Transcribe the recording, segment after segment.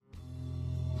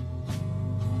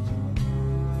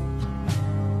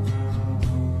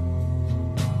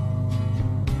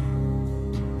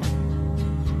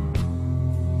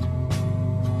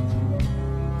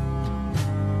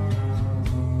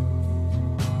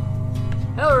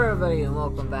everybody, and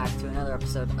welcome back to another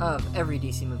episode of Every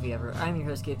DC Movie Ever. I'm your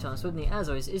host, Gabe Thomas. With me, as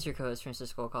always, is your co-host,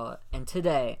 Francisco Alcala. And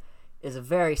today is a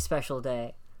very special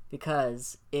day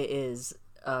because it is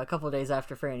a couple of days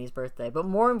after Franny's birthday. But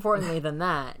more importantly than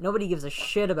that, nobody gives a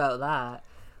shit about that.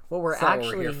 What we're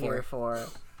actually here for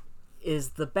is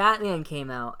the Batman came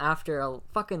out after a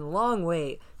fucking long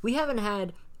wait. We haven't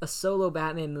had a solo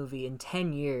Batman movie in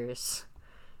 10 years.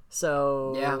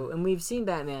 So, yeah. And we've seen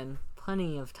Batman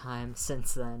plenty of times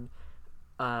since then,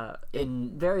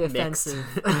 in very offensive,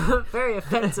 very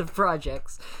offensive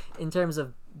projects in terms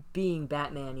of being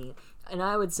Batman-y. And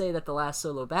I would say that the last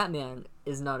solo Batman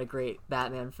is not a great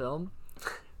Batman film.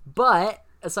 But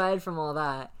aside from all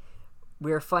that,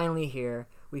 we're finally here.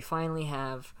 We finally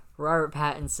have Robert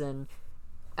Pattinson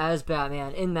as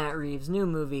Batman in Matt Reeves' new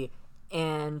movie,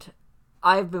 and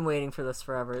I've been waiting for this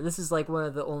forever. This is like one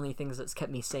of the only things that's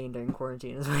kept me sane during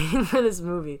quarantine, is waiting for this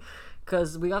movie.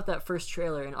 Because we got that first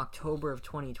trailer in October of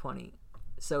 2020.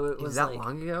 So it was that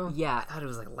long ago? Yeah. I thought it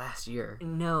was like last year.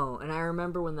 No, and I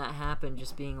remember when that happened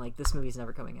just being like, this movie's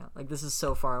never coming out. Like, this is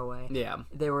so far away. Yeah.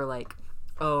 They were like,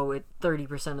 oh,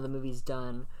 30% of the movie's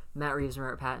done. Matt Reeves and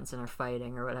Robert Pattinson are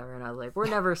fighting or whatever. And I was like, we're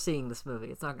never seeing this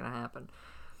movie. It's not going to happen.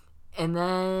 And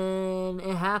then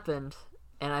it happened.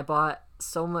 And I bought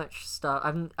so much stuff.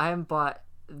 I haven't bought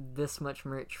this much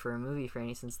merch for a movie,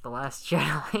 Franny, since The Last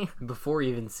Jedi. Before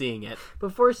even seeing it.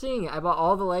 Before seeing it, I bought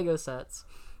all the Lego sets.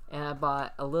 And I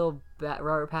bought a little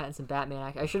Robert Pattinson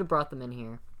Batman. I should have brought them in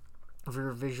here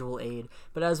for visual aid.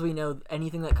 But as we know,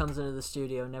 anything that comes into the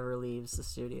studio never leaves the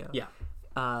studio.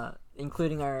 Yeah.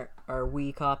 Including our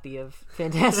Wii copy of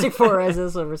Fantastic Four as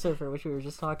a Silver Surfer, which we were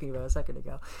just talking about a second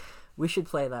ago. We should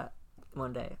play that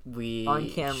one day. We on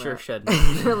camera. Sure should.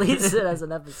 Release it as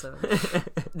an episode.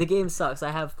 The game sucks.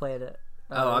 I have played it.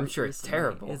 I'm sure recently. It's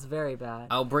terrible. It's very bad.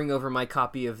 I'll bring over my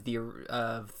copy of the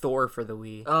Thor for the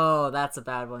Wii. Oh, that's a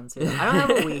bad one too. I don't have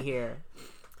a Wii here.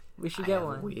 We should get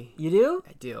one. Wii. You do?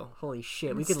 I do. Holy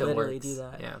shit, we could literally works. do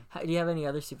that. Yeah. Do you have any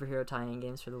other superhero tie-in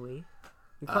games for the Wii?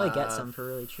 We could probably get some for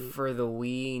really cheap. For the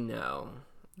Wii, no.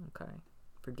 Okay.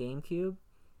 For GameCube?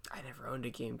 I never owned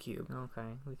a GameCube. Okay.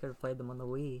 We could have played them on the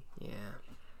Wii. Yeah.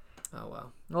 Oh,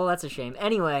 well. Well, that's a shame.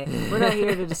 Anyway, we're not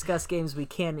here to discuss games we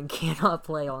can and cannot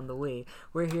play on the Wii.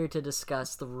 We're here to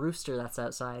discuss the rooster that's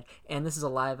outside. And this is a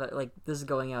live, this is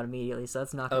going out immediately, so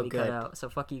that's not going to be cut out. So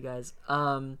fuck you guys.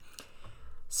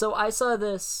 So I saw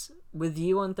this with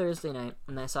you on Thursday night,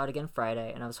 and I saw it again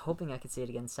Friday, and I was hoping I could see it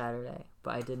again Saturday,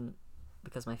 but I didn't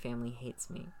because my family hates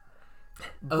me.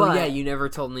 Oh, yeah, you never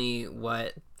told me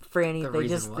what Franny,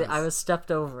 was. I was stepped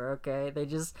over, okay?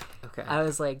 Okay. I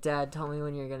was like, Dad, tell me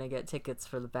when you're gonna get tickets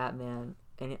for the Batman.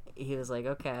 And he was like,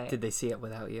 okay. Did they see it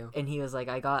without you? And he was like,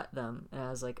 I got them. And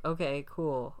I was like, okay,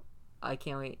 cool. I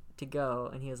can't wait to go.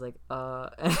 And he was like,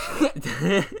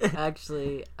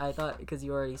 actually, I thought because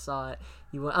you already saw it,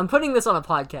 I'm putting this on a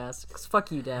podcast, because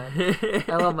fuck you, Dad.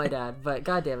 I love my dad, but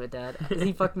goddamn it, Dad.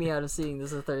 He fucked me out of seeing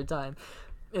this a third time.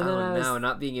 And then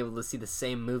not being able to see the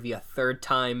same movie a third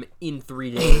time in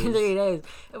 3 days. In 3 days.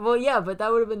 Well, yeah, but that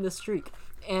would have been the streak.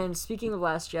 And speaking of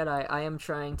Last Jedi, I am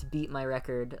trying to beat my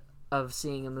record of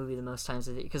seeing a movie the most times,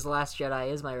 because The Last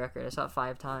Jedi is my record. I saw it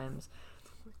 5 times.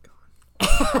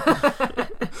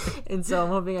 And so I'm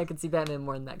hoping I can see Batman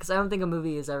more than that, because I don't think a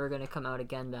movie is ever going to come out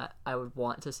again that I would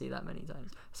want to see that many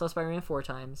times. I saw Spider-Man 4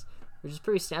 times, which is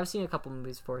pretty I've seen a couple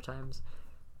movies 4 times.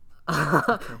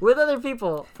 With other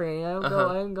people, Franny.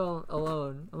 I am going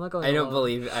alone. I'm not going alone.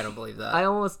 I don't believe that. I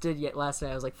almost did yet last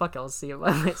night. I was like, fuck it, I'll see it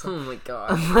by myself. Oh my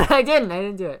god. But I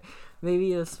didn't do it.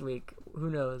 Maybe this week. Who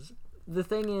knows? The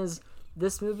thing is,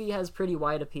 this movie has pretty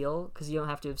wide appeal because you don't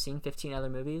have to have seen 15 other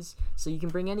movies, so you can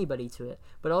bring anybody to it.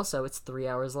 But also, it's 3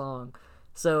 hours long,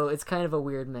 so it's kind of a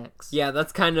weird mix. Yeah,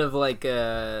 that's kind of like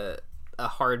a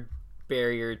hard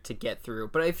barrier to get through.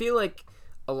 But I feel like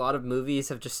a lot of movies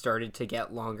have just started to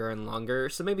get longer and longer,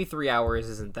 so maybe 3 hours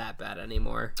isn't that bad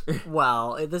anymore.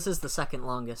 Well, this is the second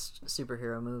longest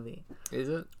superhero movie. Is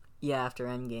it? Yeah, after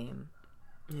Endgame.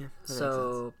 Yeah.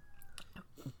 So,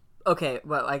 okay,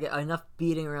 well, I get enough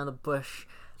beating around the bush.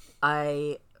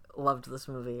 I loved this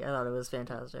movie. I thought it was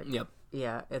fantastic. Yep.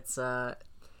 Yeah, it's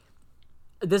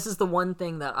this is the one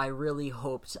thing that I really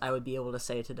hoped I would be able to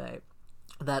say today,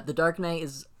 that The Dark Knight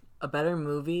is a better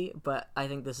movie, but I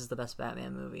think this is the best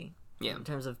Batman movie. Yeah. In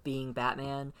terms of being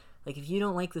Batman. Like, if you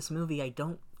don't like this movie, I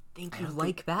don't think you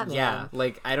like Batman. Yeah,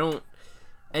 like,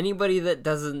 anybody that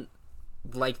doesn't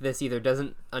like this either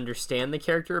doesn't understand the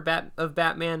character of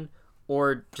Batman,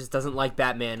 or just doesn't like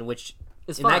Batman, which,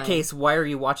 in that case, why are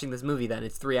you watching this movie then?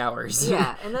 It's 3 hours.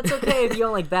 Yeah, and that's okay if you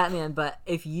don't like Batman, but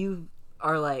if you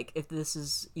are like, if this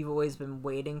is, you've always been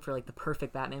waiting for, like, the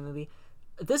perfect Batman movie,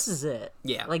 this is it.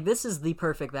 Yeah. Like, this is the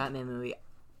perfect Batman movie.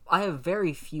 I have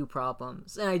very few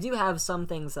problems. And I do have some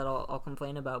things that I'll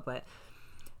complain about, but,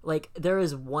 like, there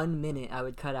is 1 minute I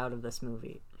would cut out of this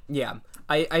movie. Yeah.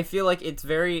 I feel like it's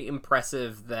very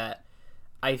impressive that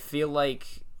I feel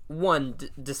like, one,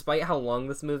 despite how long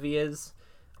this movie is,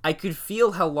 I could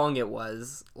feel how long it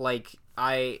was. Like,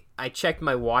 I checked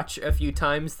my watch a few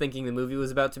times thinking the movie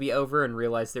was about to be over and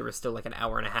realized there was still like an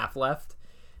hour and a half left.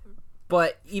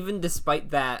 But even despite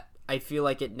that, I feel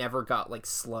like it never got like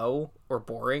slow or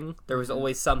boring. There was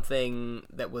always something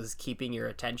that was keeping your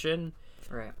attention.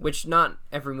 Right. Which not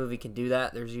every movie can do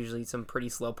that. There's usually some pretty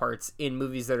slow parts in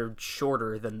movies that are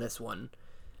shorter than this one.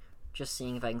 Just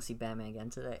seeing if I can see Batman again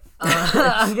today.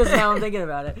 Because now I'm thinking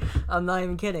about it. I'm not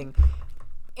even kidding.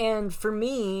 And for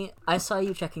me, I saw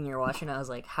you checking your watch, and I was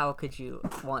like, how could you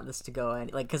want this to go?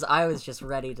 Like, because I was just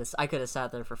ready to... I could have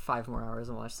sat there for 5 more hours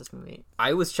and watched this movie.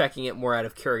 I was checking it more out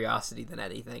of curiosity than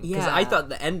anything. Because Yeah. I thought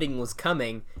the ending was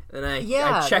coming, and I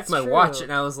checked that's my true. watch,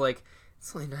 and I was like,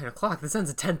 it's only 9 o'clock. This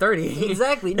ends at 10:30.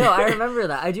 Exactly. No, I remember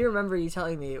that. I do remember you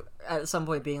telling me at some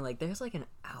point being like, there's like an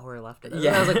hour left of this. Yeah.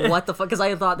 And I was like, what the fuck? Because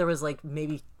I thought there was like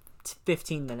maybe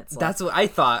 15 minutes left. That's what I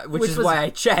thought, which is was why I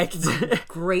checked.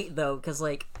 Great, though, because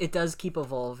like it does keep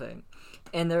evolving.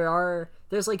 And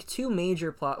there's like 2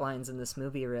 major plot lines in this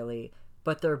movie, really,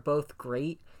 but they're both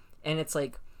great. And it's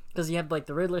like, because you have like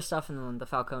the Riddler stuff and then the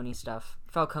Falcone stuff.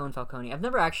 Falcone. I've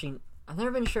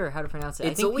never been sure how to pronounce it. I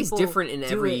It's think always people different in do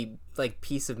every it- like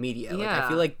piece of media. Like, Yeah. I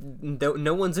feel like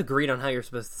no one's agreed on how you're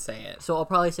supposed to say it. So I'll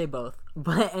probably say both.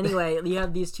 But anyway, you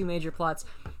have these 2 major plots.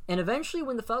 And eventually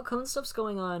when the Falcone stuff's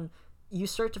going on, you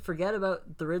start to forget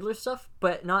about the Riddler stuff,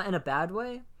 but not in a bad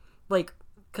way. Like,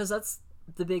 because that's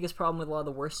the biggest problem with a lot of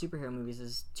the worst superhero movies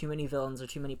is too many villains or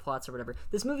too many plots or whatever.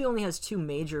 This movie only has 2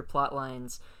 major plot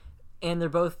lines, and they're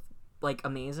both, like,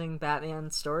 amazing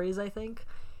Batman stories, I think.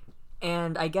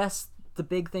 And I guess the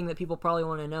big thing that people probably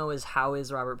want to know is how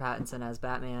is Robert Pattinson as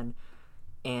Batman,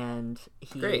 and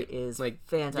he Great. is Like,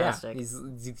 fantastic.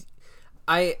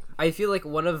 Yeah, I feel like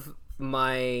one of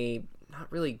my,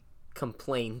 not really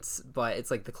complaints, but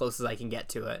it's like the closest I can get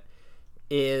to it,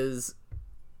 is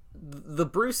the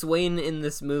Bruce Wayne in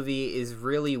this movie is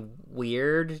really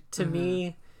weird to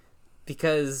me,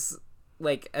 because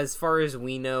like as far as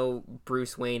we know,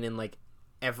 Bruce Wayne in like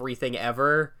everything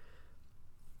ever,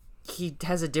 he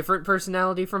has a different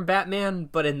personality from Batman,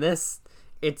 but in this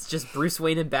it's just Bruce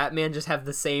Wayne and Batman just have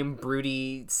the same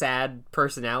broody, sad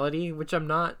personality, which I'm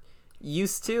not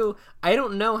used to. I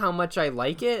don't know how much I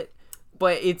like it,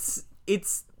 but it's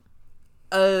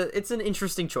an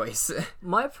interesting choice.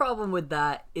 My problem with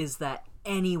that is that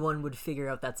anyone would figure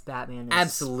out that's Batman in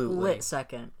Absolutely. a split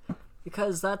second.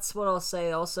 Because that's what I'll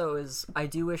say also is I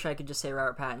do wish I could just say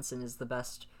Robert Pattinson is the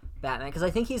best Batman, because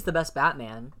I think he's the best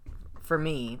Batman. For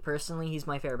me, personally, he's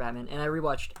my favorite Batman. And I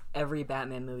rewatched every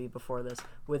Batman movie before this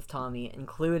with Tommy,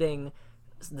 including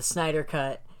the Snyder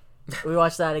Cut. We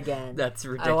watched that again. That's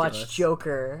ridiculous. I watched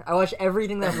Joker. I watched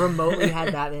everything that remotely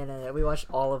had Batman in it. We watched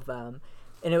all of them.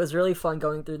 And it was really fun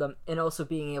going through them, and also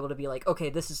being able to be like, okay,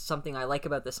 this is something I like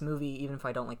about this movie, even if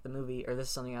I don't like the movie, or this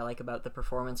is something I like about the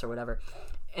performance or whatever.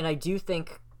 And I do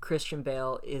think Christian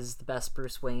Bale is the best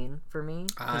Bruce Wayne for me.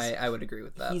 I would agree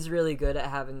with that. He's really good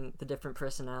at having the different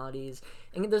personalities.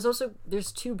 And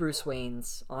there's 2 Bruce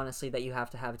Waynes, honestly, that you have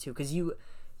to have too, because you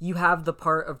have the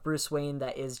part of Bruce Wayne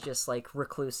that is just like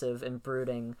reclusive and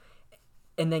brooding,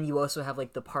 and then you also have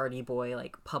like the party boy,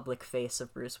 like public face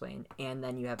of Bruce Wayne, and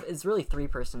then you have, it's really 3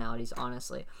 personalities,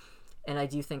 honestly. And I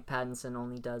do think Pattinson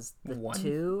only does the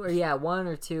 2, or 1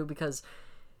 or 2, because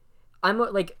I'm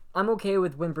okay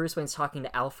with when Bruce Wayne's talking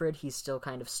to Alfred, he's still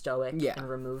kind of stoic and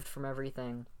removed from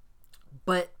everything.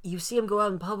 But you see him go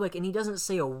out in public and he doesn't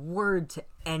say a word to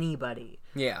anybody.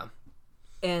 Yeah.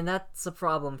 And that's a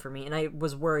problem for me. And I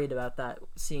was worried about that,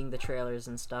 seeing the trailers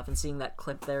and stuff, and seeing that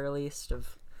clip they released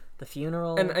of the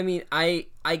funeral. And I mean, I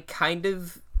kind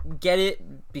of get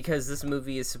it, because this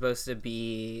movie is supposed to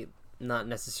be not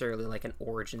necessarily like an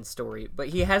origin story, but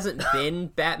he hasn't been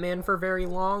Batman for very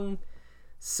long,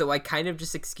 so I kind of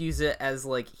just excuse it as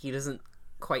like he doesn't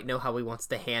quite know how he wants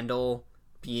to handle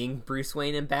being Bruce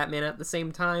Wayne and Batman at the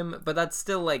same time, but that's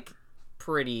still like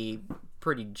pretty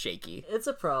shaky. It's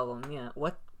a problem, yeah.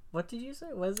 What did you say?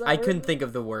 What is that I word? couldn't think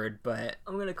of the word, but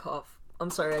I'm gonna cough. I'm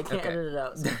sorry, I can't Okay. edit it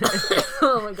out.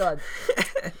 Oh my god.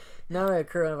 Now I have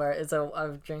coronavirus.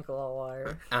 I've drank a lot of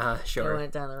water. I sure.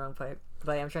 went down the wrong pipe.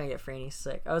 But I'm trying to get Franny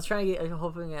sick. I was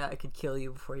hoping I could kill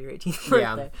you before your 18th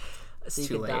birthday. Yeah. So you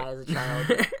too could late. die as a child.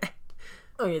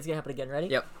 Okay, it's gonna happen again. Ready?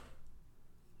 Yep.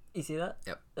 You see that?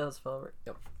 Yep. That was forward.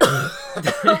 Yep.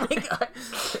 Oh my god.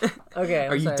 Okay.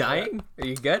 Are you dying? Are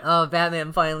you good? Oh,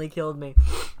 Batman finally killed me.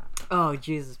 Oh,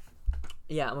 Jesus.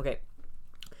 Yeah, I'm okay.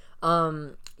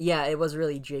 Yeah, it was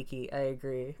really jakey. I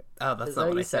agree. Oh, that's not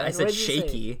what I said. I said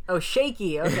shaky. Oh,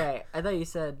 shaky. Okay. I thought you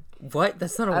said... What?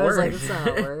 That's not a word. I was like, that's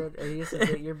not a word. Or you said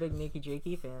that you're a big Nikki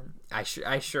Jakey fan. I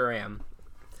sure am.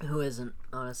 Who isn't,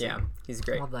 honestly? Yeah, he's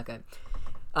great. I love that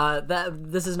guy.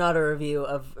 This is not a review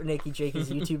of Nikki Jakey's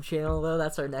YouTube channel, though.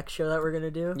 That's our next show that we're going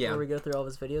to do, where we go through all of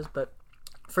his videos. But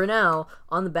for now,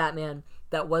 on the Batman,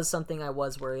 that was something I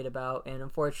was worried about, and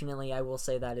unfortunately, I will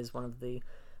say that is one of the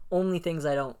only things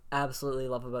I don't absolutely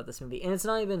love about this movie. And it's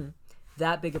not even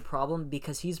that big a problem,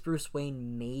 because he's Bruce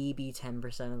Wayne maybe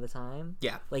 10% of the time.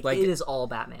 Yeah. Like it is all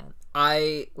Batman.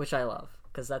 Which I love.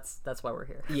 Because that's why we're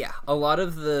here. Yeah, a lot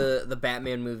of the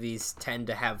Batman movies tend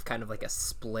to have kind of like a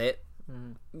split.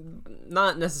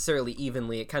 Not necessarily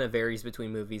evenly, it kind of varies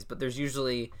between movies, but there's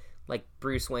usually like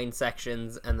Bruce Wayne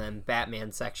sections and then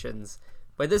Batman sections.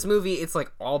 But this movie, it's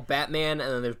like all Batman,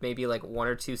 and then there's maybe like one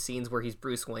or two scenes where he's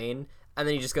Bruce Wayne, and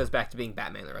then he just goes back to being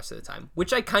Batman the rest of the time,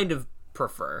 which I kind of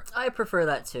prefer. I prefer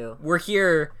that too. We're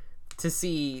here to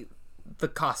see the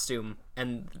costume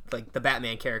and like the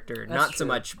Batman character, not so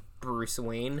much Bruce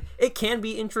Wayne. It can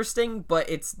be interesting, but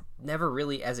it's never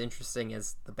really as interesting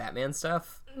as the Batman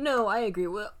stuff. No, I agree.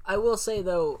 Well, I will say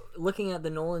though, looking at the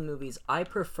Nolan movies, I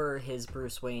prefer his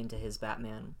Bruce Wayne to his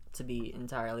Batman, to be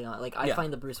entirely honest. Like, I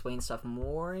find the Bruce Wayne stuff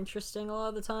more interesting a lot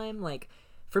of the time. Like,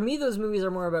 for me, those movies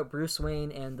are more about Bruce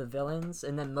Wayne and the villains,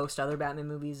 and then most other Batman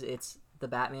movies, it's the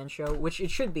Batman show, which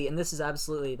it should be, and this is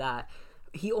absolutely that.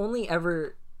 He only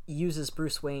ever uses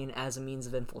Bruce Wayne as a means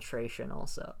of infiltration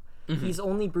also. He's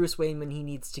only Bruce Wayne when he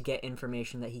needs to get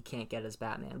information that he can't get as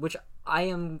Batman, which I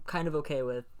am kind of okay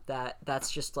with.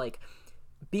 That's just like,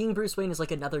 being Bruce Wayne is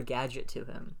like another gadget to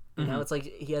him. You know, it's like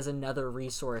he has another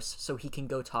resource so he can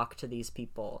go talk to these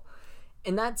people.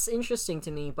 And that's interesting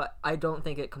to me, but I don't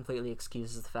think it completely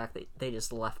excuses the fact that they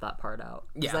just left that part out.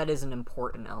 Because that is an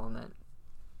important element.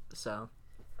 So,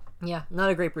 yeah, not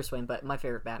a great Bruce Wayne, but my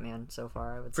favorite Batman so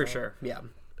far, I would say. For sure, yeah.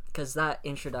 Because that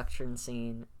introduction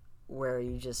scene where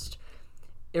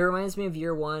it reminds me of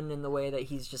Year One in the way that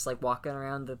he's just like walking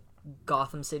around the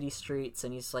Gotham City streets,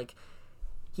 and he's like,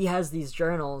 he has these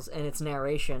journals and it's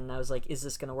narration, and I was like, is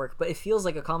this gonna work? But it feels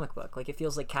like a comic book. Like, it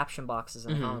feels like caption boxes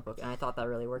in a comic book, and I thought that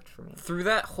really worked for me. Through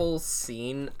that whole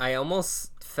scene, I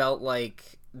almost felt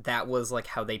like that was like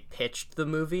how they pitched the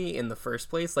movie in the first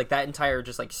place. Like, that entire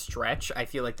just like stretch, I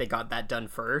feel like they got that done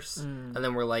first, and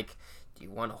then we're like, you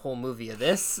want a whole movie of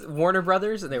this, Warner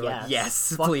Brothers? And they were like,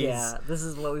 yes, please. Yeah, this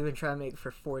is what we've been trying to make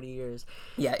for 40 years.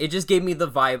 Yeah, it just gave me the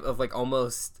vibe of like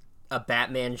almost a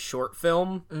Batman short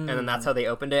film, and then that's how they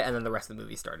opened it, and then the rest of the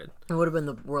movie started. It would have been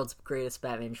the world's greatest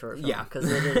Batman short film. Yeah.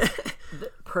 Because it is the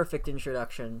perfect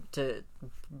introduction to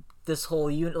this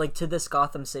whole unit, like to this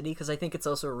Gotham City, because I think it's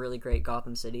also a really great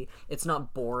Gotham City. It's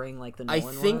not boring like the Nolan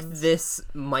ones. I think this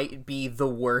might be the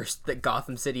worst that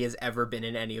Gotham City has ever been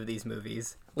in any of these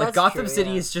movies. Like, that's Gotham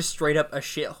City is just straight up a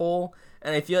shithole,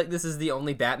 and I feel like this is the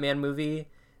only Batman movie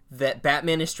that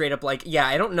Batman is straight up like, yeah,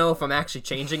 I don't know if I'm actually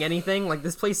changing anything. Like,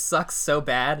 this place sucks so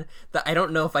bad that I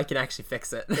don't know if I can actually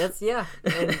fix it. Yeah,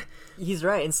 and he's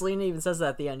right. And Selena even says that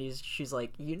at the end. She's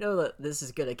like, you know that this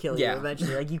is gonna kill you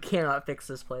eventually. Like, you cannot fix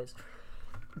this place.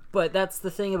 But that's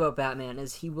the thing about Batman,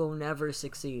 is he will never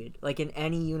succeed. Like, in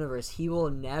any universe, he will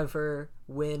never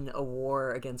win a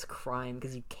war against crime,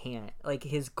 because he can't. Like,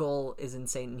 his goal is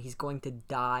insane, and he's going to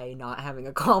die not having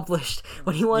accomplished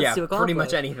what he wants to accomplish. Pretty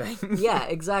much anything. Yeah,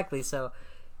 exactly. So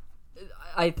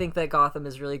I think that Gotham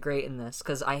is really great in this,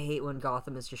 because I hate when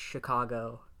Gotham is just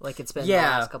Chicago, like it's been the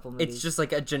last couple movies. It's just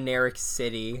like a generic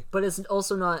city. But it's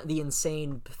also not the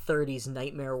insane 30s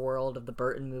nightmare world of the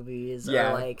Burton movies.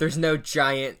 Yeah, or like, there's no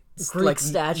giant Greek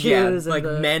statues. Yeah, like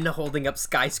men holding up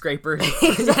skyscrapers.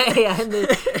 Exactly, yeah,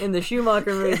 in the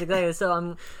Schumacher movies, exactly.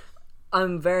 So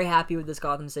I'm very happy with this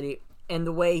Gotham City. And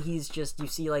the way you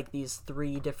see like these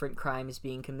 3 different crimes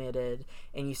being committed,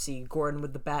 and you see Gordon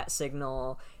with the bat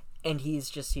signal, and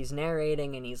he's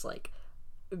narrating, and he's like,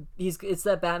 it's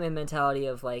that Batman mentality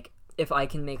of like, if I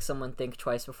can make someone think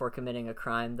twice before committing a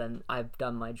crime, then I've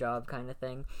done my job, kind of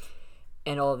thing.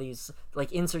 And all these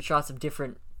like insert shots of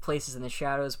different places in the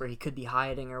shadows where he could be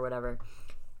hiding or whatever.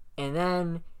 And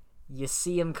then you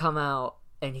see him come out,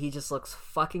 and he just looks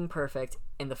fucking perfect,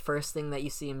 and the first thing that you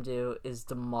see him do is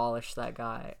demolish that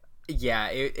guy. Yeah,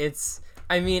 it's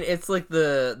like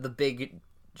the big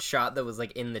shot that was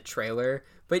like in the trailer,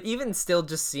 but even still,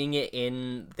 just seeing it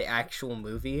in the actual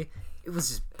movie, it was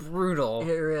just brutal.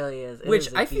 It really is.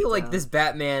 Which I feel like this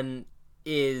Batman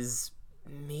is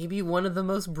maybe one of the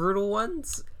most brutal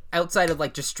ones. outside of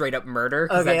like just straight up murder.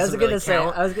 Okay, I was gonna say.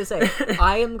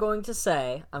 I'm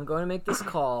going to make this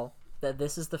call that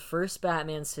this is the first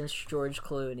Batman since George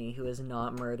Clooney who has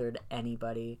not murdered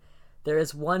anybody. There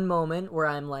is one moment where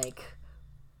I'm like,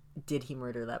 did he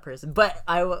murder that person?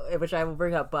 Which I will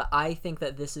bring up. But I think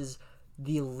that this is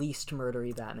the least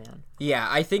murdery Batman. Yeah,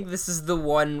 I think this is the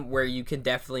one where you can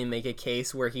definitely make a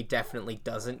case where he definitely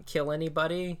doesn't kill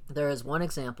anybody. There is one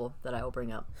example that I will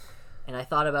bring up, and I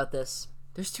thought about this.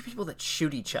 There's two people that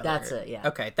shoot each other. That's it, yeah.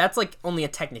 Okay, that's like only a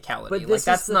technicality. But this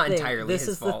that's is the not thing. entirely his fault. This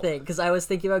is the thing, because I was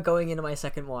thinking about going into my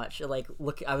second watch.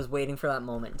 I was waiting for that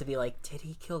moment to be like, did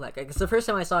he kill that guy? Because the first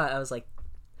time I saw it, I was like,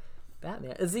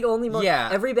 Batman. It's the only moment. Yeah.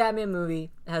 Every Batman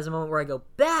movie has a moment where I go,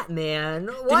 Batman?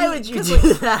 Why would you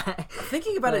do that?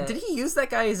 Thinking about it, did he use that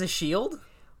guy as a shield?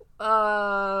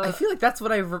 I feel like that's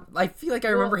what I feel like I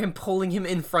remember him pulling him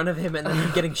in front of him and then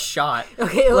him getting shot.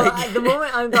 Okay, the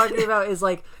moment I'm talking about is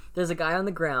like, there's a guy on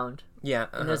the ground. Yeah.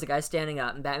 And there's a guy standing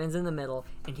up, and Batman's in the middle,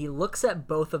 and he looks at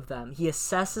both of them. He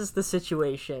assesses the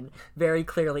situation very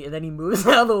clearly, and then he moves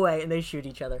out of the way, and they shoot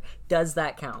each other. Does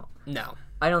that count? No.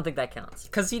 I don't think that counts.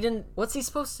 Because he didn't... What's he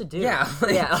supposed to do? Yeah.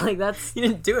 That's... He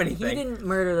didn't do anything. He didn't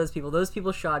murder those people. Those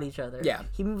people shot each other. Yeah.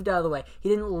 He moved out of the way. He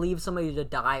didn't leave somebody to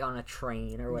die on a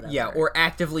train or whatever. Yeah, or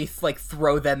actively,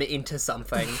 throw them into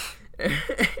something.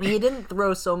 He didn't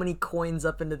throw so many coins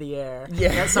up into the air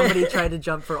that somebody tried to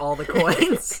jump for all the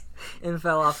coins and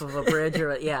fell off of a bridge.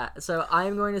 So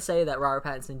I'm going to say that Robert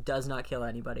Pattinson does not kill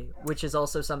anybody, which is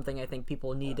also something I think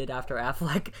people needed after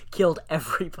Affleck killed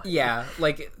everybody. Yeah,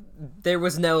 there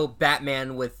was no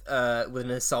Batman with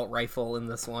an assault rifle in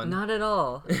this one. Not at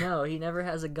all. No, he never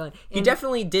has a gun. He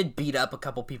definitely did beat up a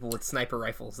couple people with sniper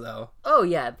rifles, though. Oh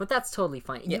yeah, but that's totally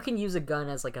fine. Yeah. You can use a gun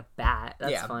as like a bat.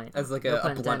 That's fine. As like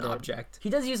a blunt object. He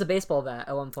does use a baseball bat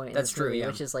at one point. In that's this true. movie, yeah.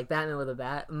 Which is like Batman with a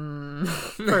bat.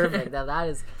 Perfect. Now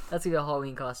that's gonna be a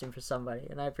Halloween costume for somebody,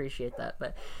 and I appreciate that.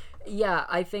 But yeah,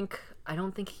 I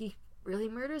don't think he really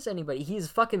murders anybody. He's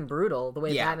fucking brutal the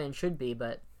way Batman should be,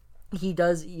 but he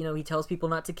does. He tells people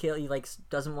not to kill. He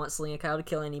doesn't want Selina Kyle to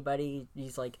kill anybody.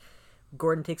 He's like.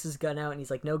 Gordon takes his gun out and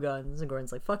he's like, no guns. And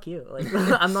Gordon's like, fuck you. Like,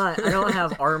 I don't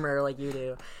have armor like you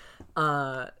do.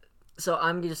 So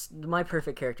I'm just, my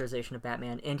perfect characterization of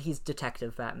Batman, and he's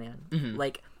Detective Batman. Mm-hmm.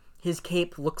 Like, his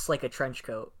cape looks like a trench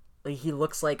coat. Like, he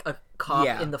looks like a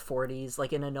cop in the 40s,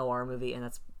 like in a noir movie, and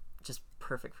that's just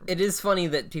perfect for me. It is funny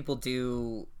that people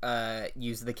do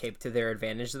use the cape to their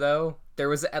advantage, though. There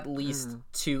was at least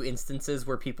 2 instances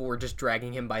where people were just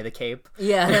dragging him by the cape.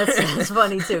 Yeah, that's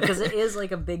funny, too, because it is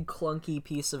like a big clunky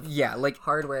piece of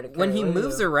hardware to carry. When he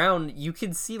moves around, you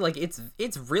can see,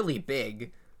 it's really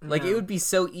big. Like, it would be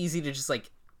so easy to just,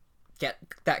 get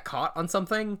that caught on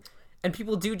something, and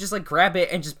people do just, grab it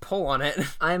and just pull on it.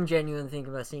 I am genuinely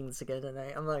thinking about seeing this again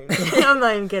tonight. I'm not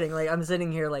even kidding. I'm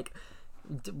sitting here,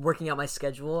 working out my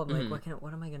schedule. I'm like,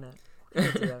 what am I gonna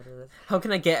do after this? How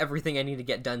can I get everything I need to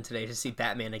get done today to see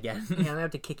Batman again? Yeah, I'm gonna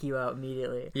have to kick you out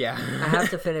immediately. Yeah. I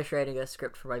have to finish writing a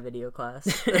script for my video class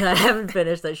that I haven't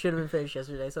finished. That should have been finished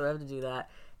yesterday, so I have to do that,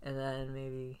 and then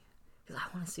maybe because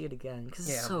I want to see it again because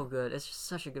it's so good. It's just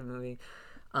such a good movie.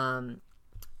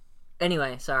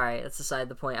 Anyway, sorry, that's beside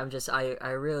the point.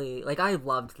 I really I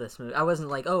loved this movie. I wasn't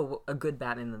like, oh, a good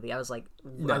Batman movie. I was like,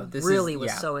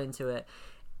 was so into it.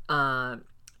 And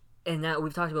now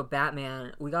we've talked about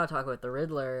Batman, we gotta talk about the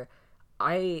Riddler.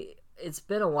 It's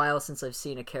been a while since I've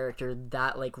seen a character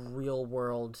that real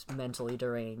world mentally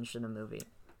deranged in a movie.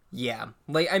 Yeah.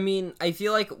 I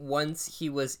feel like once he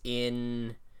was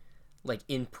in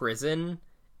prison,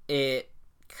 it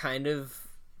kind of,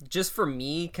 just for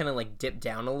me, kind of dipped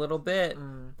down a little bit.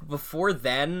 Before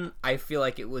then, I feel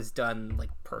like it was done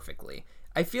perfectly.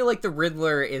 I feel like the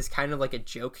Riddler is kind of like a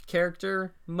joke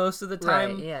character most of the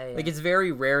time. Right, yeah. It's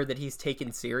very rare that he's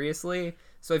taken seriously.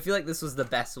 So I feel like this was the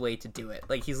best way to do it.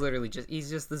 He's literally he's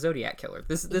just the Zodiac killer.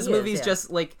 This movie's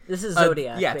just this is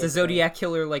Zodiac. It's a Zodiac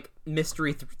killer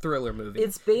mystery thriller movie.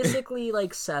 It's basically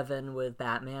Seven with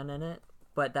Batman in it.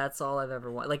 But that's all I've ever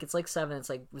wanted. It's Seven,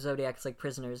 it's Zodiac, it's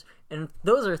Prisoners. And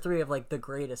those are 3 of the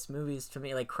greatest movies to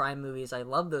me, crime movies. I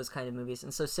love those kind of movies.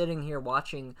 And so sitting here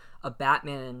watching a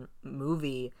Batman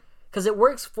movie, because it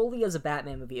works fully as a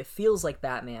Batman movie. It feels like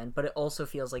Batman, but it also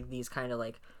feels like these kind of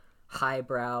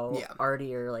highbrow,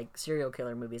 artier, serial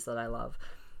killer movies that I love.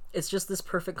 It's just this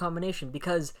perfect combination,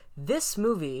 because this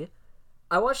movie,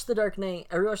 I rewatched The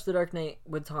Dark Knight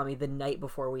with Tommy the night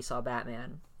before we saw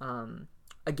Batman.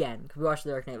 Again, we watched The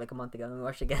Dark Knight a month ago, and we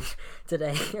watched it again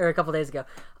today, or a couple days ago.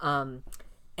 And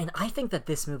I think that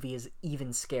this movie is even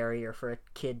scarier for a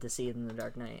kid to see than The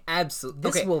Dark Knight.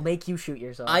 Absolutely. This will make you shoot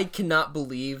yourself. I cannot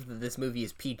believe that this movie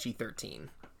is PG-13.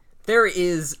 there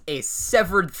is a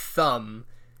severed thumb.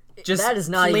 Just that is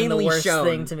not even the worst shown.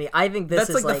 thing to me. I think this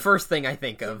That's is like the first thing I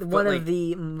think of. One of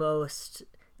the most.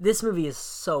 This movie is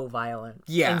so violent.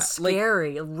 Yeah. And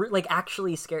scary. Like,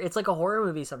 actually scary. It's like a horror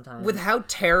movie sometimes. With how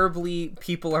terribly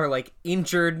people are, like,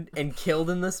 injured and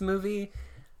killed in this movie,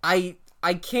 I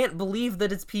can't believe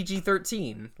that it's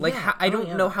PG-13. Like, yeah. I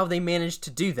don't know how they managed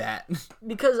to do that.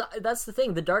 Because that's the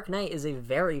thing. The Dark Knight is a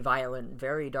very violent,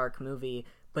 very dark movie,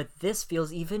 but this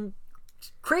feels even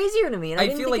crazier to me, and I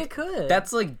didn't think it could.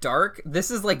 That's, like, dark.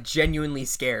 This is, like, genuinely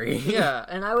scary. Yeah,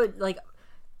 and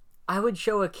I would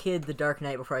show a kid The Dark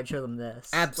Knight before I'd show them this.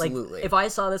 Absolutely. Like, if I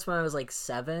saw this when I was like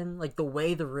 7, like the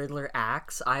way the Riddler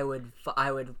acts, I would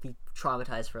be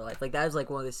traumatized for life. Like, that is like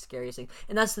one of the scariest things.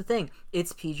 And that's the thing.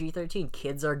 It's PG-13.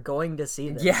 Kids are going to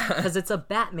see this. Yeah. Because it's a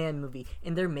Batman movie,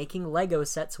 and they're making Lego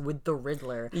sets with the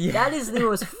Riddler. Yeah. That is the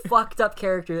most fucked up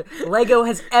character Lego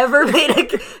has ever made a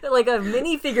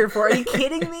minifigure for. Are you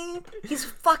kidding me? He's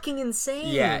fucking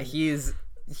insane. Yeah, he is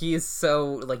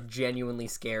so, like, genuinely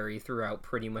scary throughout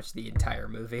pretty much the entire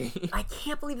movie. I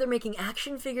can't believe they're making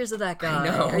action figures of that guy.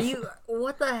 I know.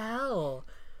 What the hell?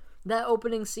 That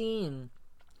opening scene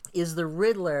is the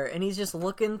Riddler, and he's just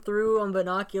looking through on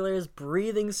binoculars,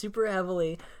 breathing super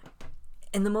heavily.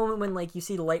 And the moment when, like, you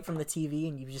see the light from the TV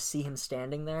and you just see him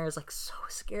standing there is, like, so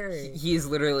scary. He's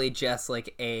literally just,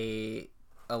 like, a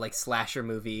like slasher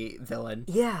movie villain.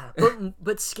 Yeah,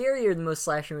 but scarier than most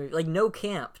slasher movies. Like, no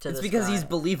camp to this It's because guy. he's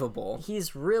believable.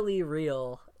 He's really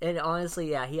real. And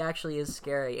honestly, yeah, he actually is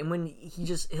scary. And when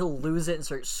he'll lose it and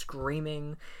start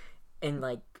screaming and,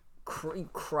 like,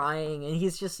 crying. And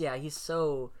he's just, yeah, he's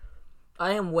so...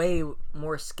 I am way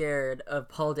more scared of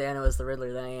Paul Dano as the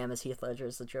Riddler than I am as Heath Ledger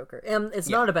as the Joker. And it's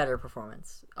not a better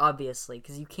performance, obviously,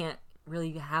 because you can't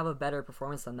really have a better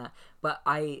performance than that. But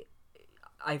I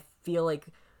feel like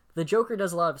the Joker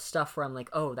does a lot of stuff where I'm like,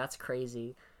 oh, that's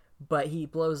crazy, but he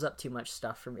blows up too much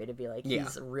stuff for me to be like,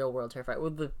 he's real world terrified.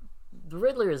 Well, the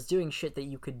Riddler is doing shit that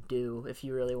you could do if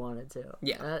you really wanted to.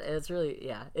 Yeah. It's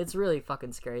really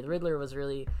fucking scary. The Riddler was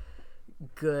really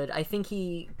good. I think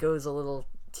he goes a little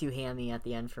too hammy at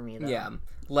the end for me, though. Yeah.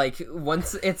 Like,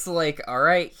 once it's like, all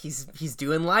right, he's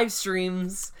doing live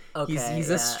streams. Okay, he's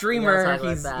a streamer.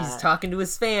 He's talking to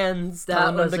his fans,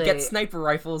 telling them to get sniper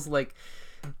rifles. Like,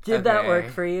 did that work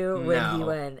for you when he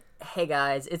went, hey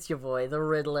guys, it's your boy, the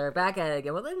Riddler, back at it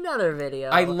again with another video?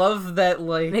 I love that,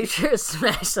 like... Make sure to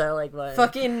smash that like button.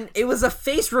 Fucking, it was a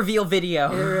face reveal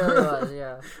video. It really was,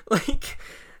 yeah. Like,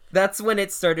 that's when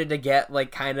it started to get,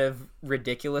 like, kind of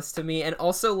ridiculous to me. And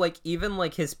also, like, even,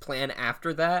 like, his plan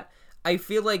after that, I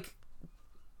feel like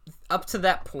up to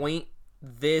that point,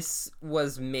 this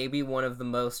was maybe one of the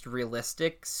most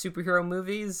realistic superhero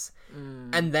movies.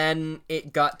 And then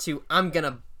it got to, I'm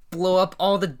gonna blow up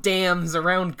all the dams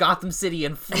around Gotham City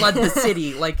and flood the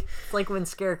city. Like, it's like when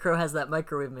Scarecrow has that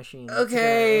microwave machine.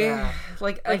 Okay. Yeah.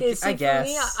 Like, I guess.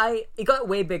 For me, it got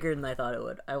way bigger than I thought it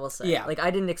would, I will say. Yeah. Like,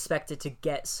 I didn't expect it to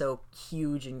get so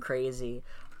huge and crazy.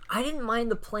 I didn't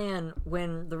mind the plan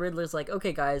when the Riddler's like,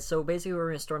 okay, guys, so basically we're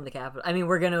gonna storm the Capitol. I mean,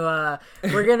 we're gonna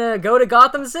go to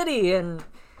Gotham City, and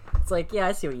it's like, yeah,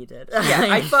 I see what you did.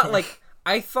 Yeah,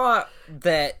 I thought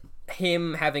that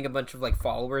him having a bunch of, like,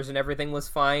 followers and everything was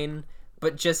fine,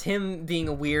 but just him being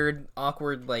a weird,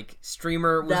 awkward, like,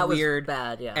 streamer was weird.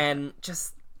 Bad, yeah. And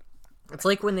just... It's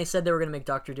like when they said they were gonna make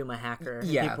Dr. Doom a hacker, and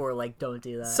people were like, don't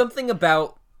do that. Something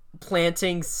about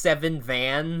planting 7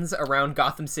 vans around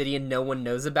Gotham City and no one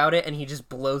knows about it, and he just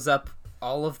blows up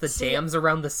all of the dams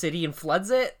around the city and floods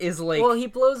it, is like... Well, he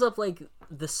blows up, like,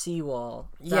 the seawall.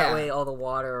 That way all the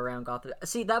water around Gotham...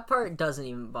 See, that part doesn't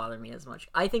even bother me as much.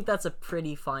 I think that's a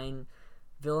pretty fine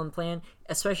villain plan,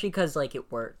 especially because, like,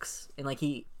 it works. And, like,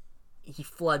 he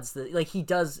floods the... Like, he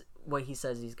does what he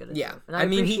says he's gonna do. And I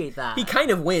appreciate that. He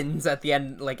kind of wins at the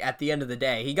end, like, at the end of the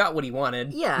day. He got what he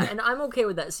wanted. Yeah, and I'm okay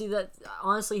with that. See, that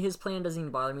honestly, his plan doesn't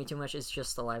even bother me too much. It's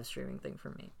just the live streaming thing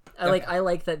for me. I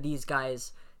like that these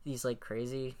guys, these, like,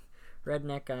 crazy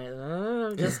redneck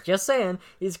guys, just saying,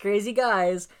 these crazy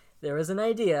guys, there was an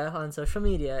idea on social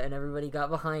media and everybody got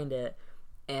behind it,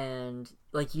 and,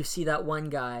 like, you see that one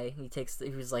guy, he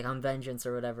was like, on vengeance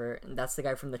or whatever, and that's the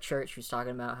guy from the church who's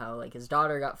talking about how, like, his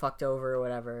daughter got fucked over or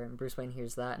whatever, and Bruce Wayne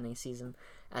hears that and he sees him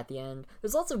at the end.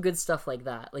 There's lots of good stuff like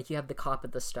that. Like, you have the cop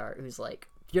at the start who's like,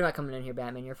 you're not coming in here,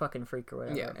 Batman, you're a fucking freak or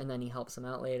whatever, and then he helps him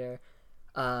out later.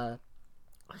 I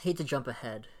hate to jump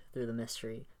ahead through the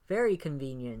mystery. Very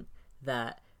convenient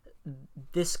that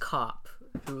this cop,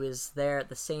 who is there at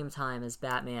the same time as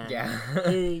Batman,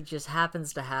 he just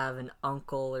happens to have an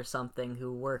uncle or something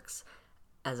who works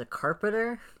as a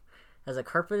carpenter, as a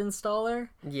carpet installer.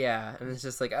 Yeah, and it's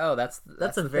just like, oh, that's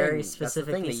a very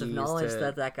specific piece of knowledge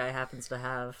that guy happens to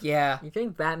have. Yeah. You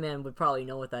think Batman would probably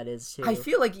know what that is, too. I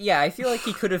feel like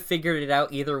he could have figured it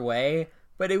out either way,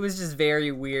 but it was just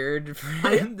very weird for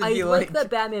him to be like... that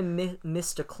Batman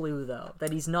missed a clue, though,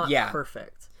 that he's not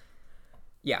perfect.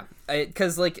 Yeah,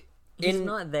 because, like... He's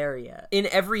not there yet. In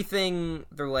everything,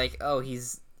 they're like, oh,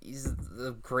 he's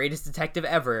the greatest detective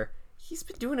ever. He's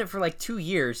been doing it for like 2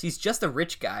 years. He's just a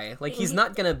rich guy. Like, he's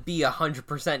not gonna be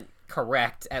 100%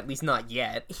 correct, at least not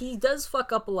yet. He does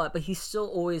fuck up a lot, but he still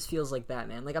always feels like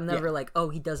Batman. Like, I'm never like, oh,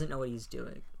 he doesn't know what he's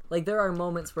doing. Like, there are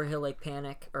moments where he'll, like,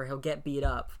 panic or he'll get beat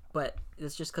up, but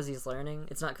it's just because he's learning.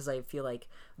 It's not because I feel like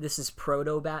this is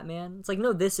proto-Batman. It's like,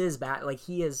 no, this is Like,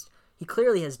 he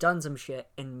clearly has done some shit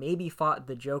and maybe fought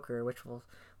the Joker, which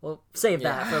we'll save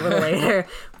that for a little later.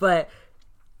 But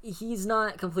he's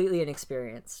not completely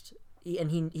inexperienced.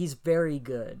 He's very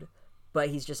good, but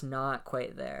he's just not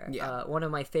quite there. Yeah. One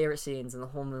of my favorite scenes in the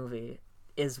whole movie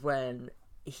is when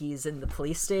he's in the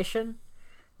police station.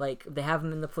 Like, they have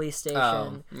him in the police station.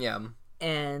 Oh, yeah.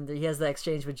 And he has that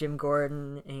exchange with Jim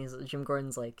Gordon, and Jim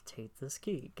Gordon's like, take this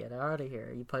key, get out of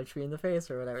here, you punch me in the face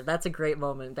or whatever. That's a great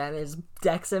moment. Batman just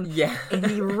decks him, and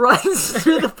he runs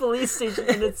through the police station,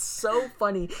 and it's so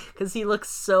funny, because he looks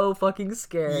so fucking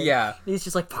scared. Yeah. He's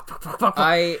just like, fuck, fuck, fuck, fuck,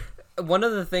 fuck. One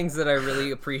of the things that I really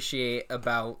appreciate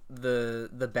about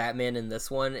the Batman in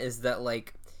this one is that,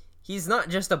 like, he's not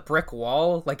just a brick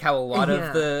wall, like how a lot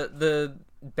of the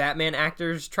Batman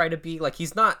actors try to be. Like,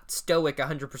 he's not stoic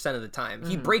 100% of the time.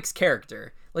 He breaks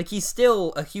character. Like, he's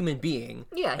still a human being.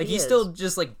 Yeah, like, he still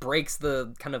just, like, breaks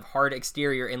the kind of hard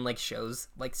exterior in, like, shows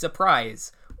like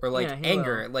surprise or, like,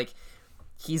 anger. Like,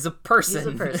 he's a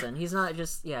person. He's a person. He's not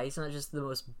just the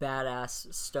most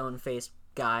badass stone-faced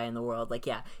guy in the world. Like,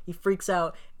 he freaks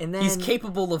out, and then... He's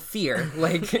capable of fear.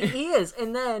 Like... He is,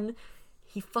 and then...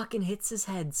 He fucking hits his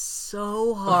head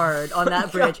so hard on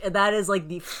that bridge, and that is, like,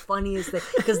 the funniest thing.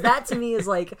 Because that, to me, is,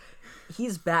 like,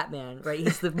 he's Batman, right?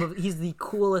 He's the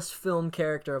coolest film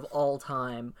character of all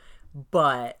time,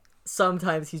 but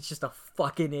sometimes he's just a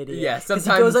fucking idiot. Yeah,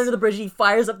 sometimes... He goes under the bridge, he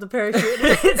fires up the parachute,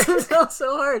 and hits himself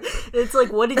so hard. It's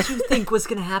like, what did you think was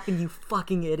gonna happen, you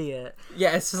fucking idiot?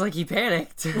 Yeah, it's just like he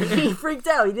panicked. He freaked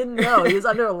out. He didn't know. He was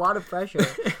under a lot of pressure.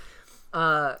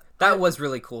 That was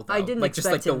really cool, though. I didn't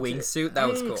expect just, like, the wingsuit, that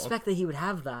was cool. I didn't expect that he would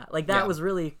have that. Like, that was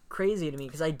really crazy to me,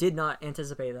 because I did not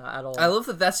anticipate that at all. I love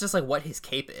that that's just, like, what his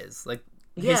cape is. Like,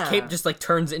 his cape just, like,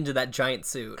 turns into that giant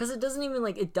suit. Because it doesn't even,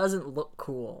 like, it doesn't look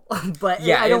cool. But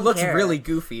yeah, I don't it looks care. really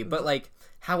goofy, but, like,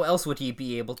 how else would he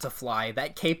be able to fly?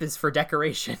 That cape is for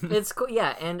decoration. It's cool,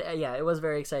 yeah, and it was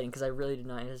very exciting, because I really did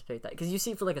not anticipate that. Because you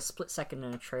see it for, like, a split second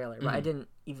in a trailer, but I didn't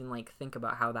even, like, think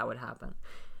about how that would happen.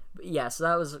 Yeah, so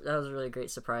that was a really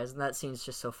great surprise, and that scene's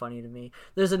just so funny to me.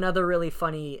 There's another really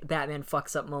funny Batman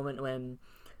fucks up moment when,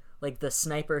 like, the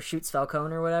sniper shoots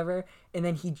Falcone or whatever, and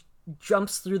then he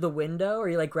jumps through the window, or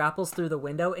he, like, grapples through the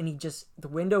window, and the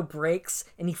window breaks,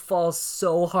 and he falls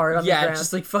so hard on the ground. Yeah,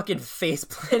 just, like, fucking face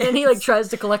plants. And then he, like, tries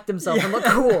to collect himself and look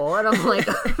cool, and I'm like,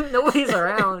 nobody's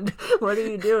around. What are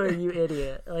you doing, you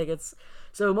idiot? Like,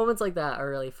 so moments like that are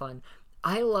really fun.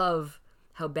 I love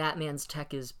how Batman's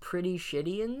tech is pretty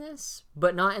shitty in this,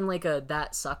 but not in, like, a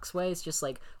that sucks way. It's just,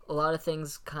 like, a lot of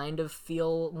things kind of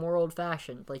feel more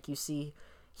old-fashioned. Like, you see,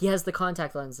 he has the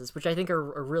contact lenses, which I think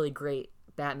are a really great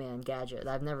Batman gadget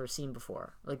that I've never seen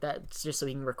before. Like, that's just so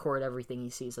he can record everything he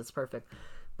sees. That's perfect.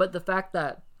 But the fact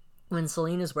that when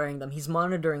Selina's wearing them, he's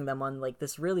monitoring them on, like,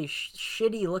 this really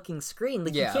shitty-looking screen.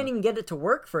 Like, you can't even get it to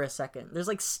work for a second. There's,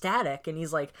 like, static, and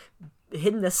he's, like,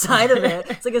 hidden the side of it.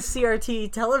 It's like a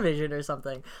CRT television or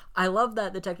something. I love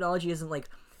that the technology isn't, like,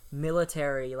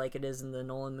 military like it is in the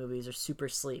Nolan movies, or super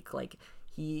sleek. Like,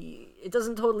 it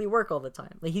doesn't totally work all the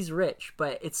time. Like, he's rich,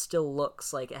 but it still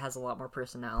looks like it has a lot more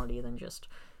personality than just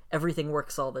everything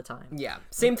works all the time. Yeah.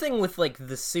 Same thing with, like,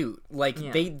 the suit. Like,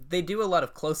 they do a lot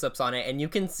of close-ups on it, and you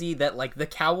can see that, like, the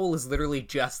cowl is literally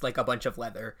just, like, a bunch of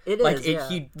leather. He,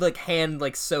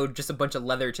 like, sewed just a bunch of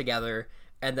leather together,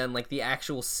 and then, like, the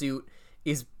actual suit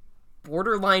is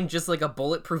borderline just, like, a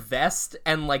bulletproof vest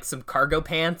and, like, some cargo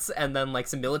pants and then, like,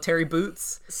 some military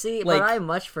boots. See, like, but I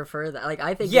much prefer that. Like,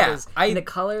 I think the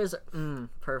colors,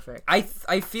 perfect. I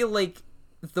feel like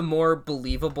the more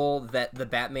believable that the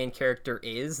Batman character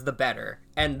is, the better.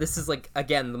 And this is, like,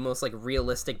 again, the most, like,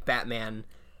 realistic Batman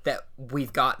that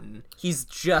we've gotten. He's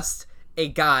just a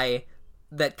guy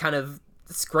that kind of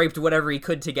scraped whatever he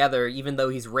could together, even though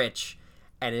he's rich,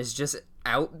 and is just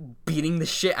out beating the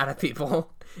shit out of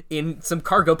people in some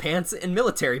cargo pants and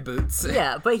military boots.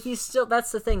 Yeah, but he's still,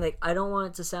 that's the thing, like, I don't want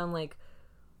it to sound like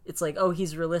it's like, oh,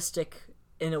 he's realistic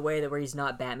in a way that where he's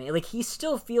not Batman. Like, he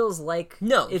still feels like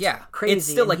it's crazy. It's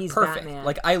still, like, he's perfect. Batman,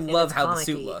 like, I love how the comic-y.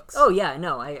 suit looks. Oh, yeah,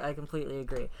 no, I completely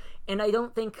agree. And I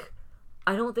don't think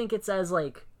it's as,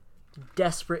 like,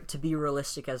 desperate to be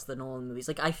realistic as the Nolan movies.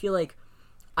 Like, I feel like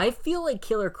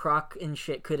Killer Croc and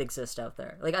shit could exist out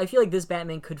there. Like, I feel like this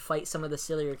Batman could fight some of the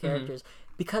sillier characters,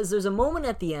 because there's a moment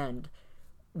at the end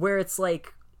where it's,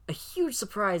 like, a huge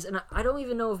surprise, and I don't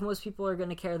even know if most people are going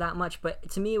to care that much, but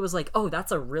to me it was like, oh,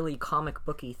 that's a really comic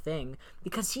booky thing,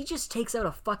 because he just takes out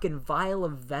a fucking vial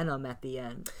of venom at the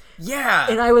end. Yeah.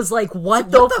 And I was like,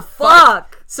 what the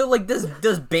fuck? So, like,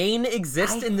 does Bane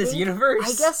exist in this universe?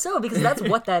 I guess so, because that's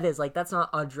what that is. Like, that's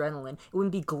not adrenaline. It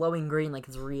wouldn't be glowing green like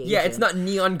it's reagent. Yeah, it's not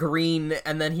neon green,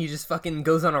 and then he just fucking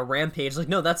goes on a rampage. Like,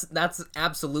 no, that's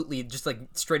absolutely just, like,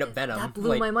 straight up venom. That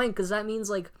blew my mind, because that means,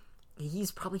 like,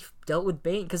 he's probably dealt with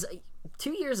Bane, because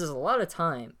 2 years is a lot of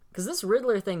time, because this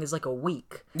Riddler thing is like a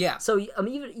week. Yeah. So I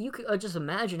mean, even you could just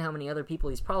imagine how many other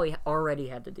people he's probably already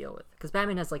had to deal with, because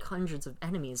Batman has like hundreds of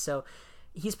enemies, so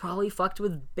he's probably fucked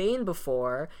with Bane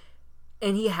before,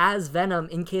 and he has Venom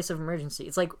in case of emergency.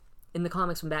 It's like in the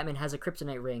comics when Batman has a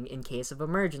kryptonite ring in case of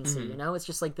emergency. You know, it's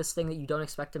just like this thing that you don't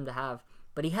expect him to have,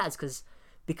 but he has,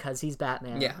 because he's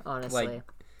Batman. Yeah, honestly. Like,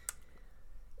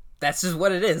 that's just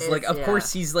what it is. Like, of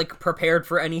course he's, like, prepared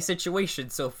for any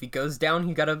situation, so if he goes down,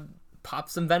 he gotta pop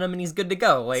some venom and he's good to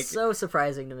go. Like, so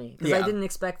surprising to me, because I didn't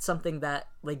expect something that,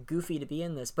 like, goofy to be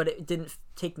in this, but it didn't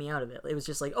take me out of it. It was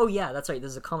just like, oh yeah, that's right,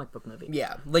 this is a comic book movie.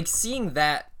 Yeah, like, seeing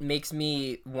that makes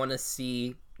me want to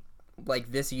see,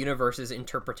 like, this universe's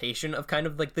interpretation of kind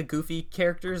of, like, the goofy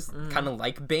characters, kind of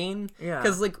like Bane. Yeah.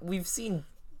 Because, like, we've seen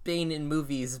Bane in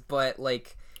movies, but,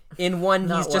 like, in one,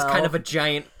 he's just kind of a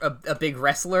giant, a big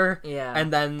wrestler. Yeah.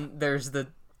 And then there's the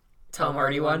Tom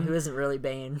Hardy one, who isn't really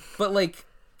Bane. But, like,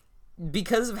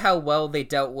 because of how well they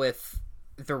dealt with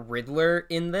the Riddler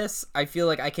in this, I feel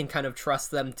like I can kind of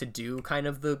trust them to do kind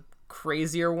of the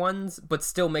crazier ones, but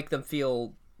still make them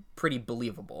feel pretty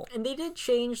believable. And they did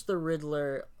change the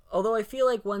Riddler, although I feel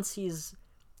like once he's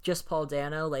just Paul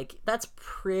Dano, like, that's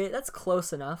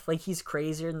close enough. Like, he's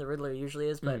crazier than the Riddler usually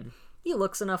is, but he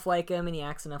looks enough like him and he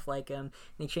acts enough like him, and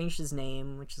he changed his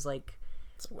name, which is like,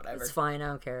 it's whatever. It's fine, I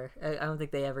don't care. I don't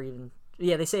think they ever even...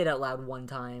 Yeah, they say it out loud one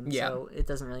time, so it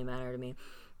doesn't really matter to me.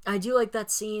 I do like that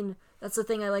scene. That's the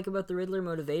thing I like about the Riddler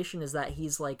motivation, is that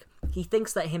he's like, he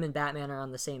thinks that him and Batman are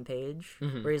on the same page,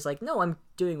 where he's like, no, I'm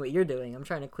doing what you're doing. I'm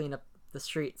trying to clean up the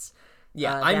streets.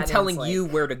 Yeah, I'm Batman's telling like, you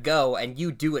where to go, and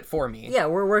you do it for me. Yeah,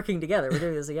 we're working together. We're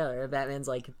doing this together. And Batman's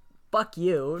like, fuck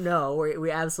you. No,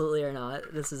 we absolutely are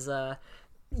not. This is,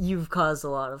 you've caused a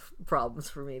lot of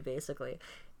problems for me, basically.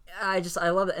 I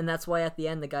love it, and that's why at the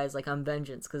end the guy's like, I'm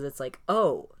vengeance, because it's like,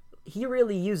 oh, he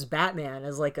really used Batman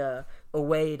as like a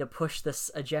way to push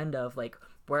this agenda of like,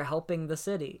 we're helping the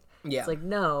city. Yeah. It's like,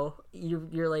 no,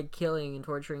 you're like killing and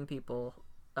torturing people.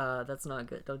 That's not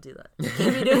good. Don't do that. You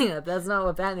can't be doing that. That's not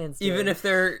what Batman's doing. Even if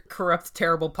they're corrupt,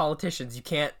 terrible politicians, you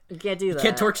can't do that. You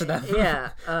can't torture them. Yeah.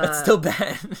 That's still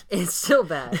bad. It's still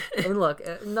bad. And look,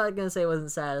 I'm not going to say it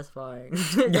wasn't satisfying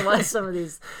to watch some of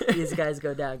these guys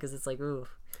go down, because it's like, ooh.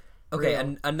 Okay,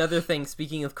 and another thing,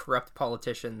 speaking of corrupt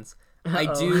politicians, I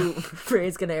do...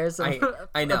 Ray's going to air some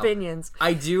I know. opinions.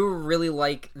 I do really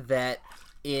like that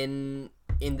in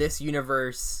this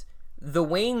universe, the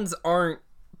Waynes aren't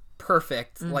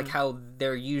perfect like how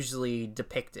they're usually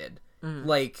depicted.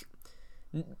 Like,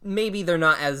 maybe they're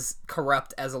not as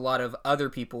corrupt as a lot of other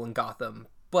people in Gotham,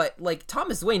 but, like,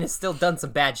 Thomas Wayne has still done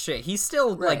some bad shit. He's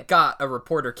still, like, got a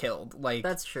reporter killed. Like,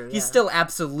 that's true, He's still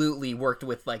absolutely worked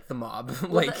with, like, the mob.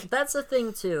 Well, that's the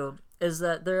thing, too, is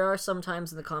that there are some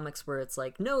times in the comics where it's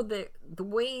like, no, the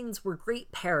Waynes were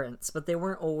great parents, but they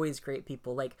weren't always great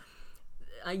people. Like,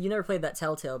 you never played that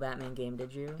Telltale Batman game,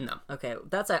 did you? No. Okay,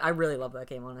 I really love that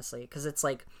game, honestly, because it's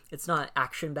like, it's not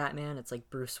action Batman, it's like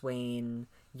Bruce Wayne,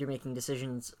 you're making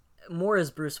decisions more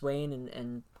as Bruce Wayne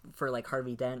and for like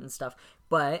Harvey Dent and stuff,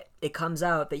 but it comes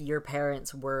out that your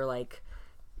parents were like,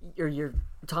 your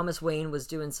Thomas Wayne was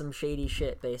doing some shady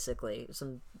shit, basically,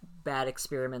 some bad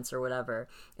experiments or whatever,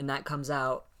 and that comes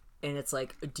out, and it's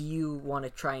like, do you want to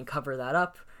try and cover that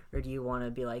up, or do you want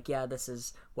to be like, yeah, this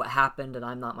is what happened and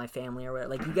I'm not my family, or whatever?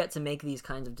 Like, you get to make these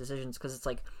kinds of decisions, because it's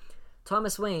like,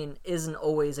 Thomas Wayne isn't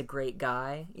always a great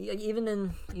guy. Even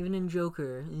in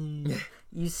Joker,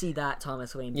 you see that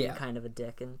Thomas Wayne being kind of a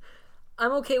dick, and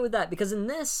I'm okay with that, because in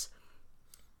this,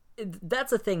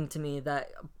 that's a thing to me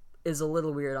that is a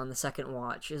little weird on the second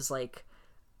watch, is like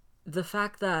the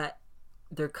fact that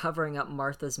they're covering up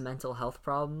Martha's mental health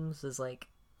problems is like,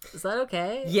 is that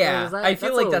okay? Yeah, I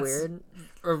feel like that's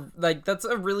weird. That's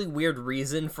a really weird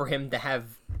reason for him to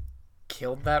have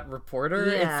killed that reporter.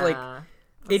 Yeah. It's like,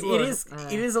 It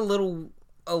is a little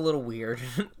weird.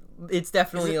 It's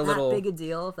definitely a little big a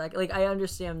deal. Like I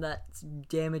understand that it's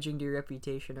damaging to your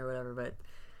reputation or whatever, but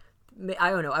I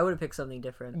don't know. I would have picked something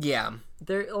different. Yeah.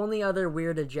 The only other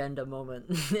weird agenda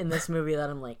moment in this movie that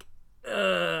I'm like,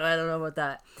 I don't know about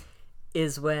that,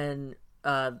 is when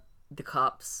the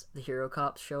hero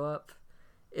cops show up.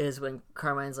 Is when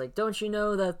Carmine's like, "Don't you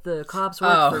know that the cops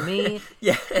work for me?"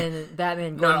 Yeah. And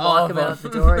Batman going walking out the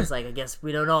door is like, "I guess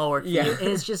we don't all work for you." And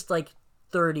it's just like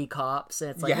 30 cops, and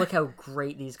it's like, look how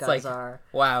great these guys are.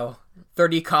 Wow,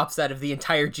 30 cops out of the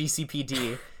entire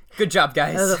GCPD. Good job,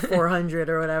 guys. Out of the 400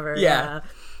 or whatever. Yeah.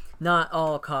 Not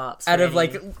all cops. Out of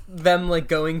like them like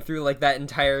going through like that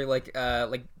entire like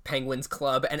Penguins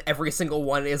Club, and every single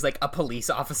one is like a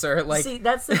police officer. Like, see,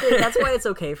 that's the thing. That's why it's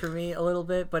okay for me a little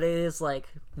bit, but it is like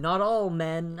not all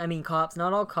men. I mean, cops.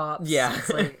 Not all cops. Yeah. It's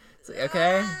like,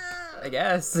 okay, I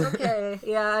guess. Okay.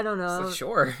 Yeah, I don't know. So,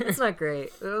 sure. It's not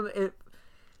great.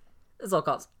 It's all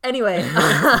cops. Anyway,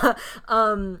 I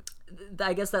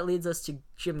guess that leads us to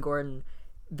Jim Gordon.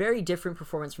 Very different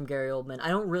performance from Gary Oldman. I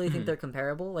don't really think they're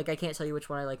comparable. Like, I can't tell you which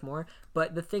one I like more.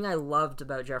 But the thing I loved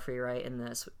about Jeffrey Wright in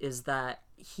this is that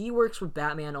he works with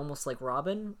Batman almost like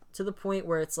Robin, to the point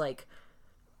where it's like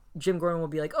Jim Gordon will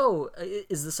be like, "Oh,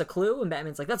 is this a clue?" And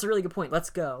Batman's like, "That's a really good point. Let's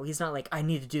go." He's not like, "I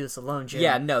need to do this alone, Jim."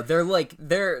 Yeah, no,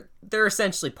 they're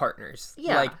essentially partners.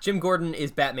 Yeah. Like, Jim Gordon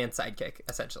is Batman's sidekick,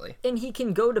 essentially. And he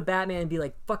can go to Batman and be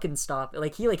like, "Fucking stop."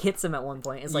 Like, he like hits him at one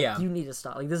point. It's like, "You need to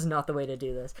stop. Like, this is not the way to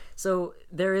do this." So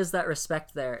there is that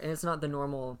respect there. And it's not the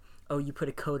normal, "Oh, you put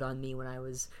a coat on me when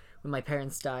my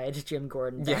parents died," Jim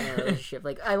Gordon Batman relationship.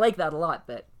 Like, I like that a lot,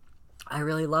 but I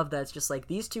really love that. It's just like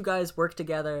these two guys work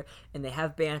together and they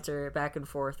have banter back and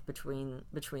forth between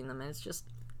them, and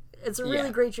it's a really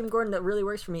great Jim Gordon that really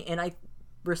works for me, and I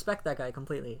respect that guy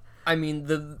completely. I mean,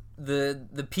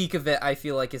 the peak of it, I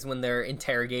feel like, is when they're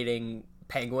interrogating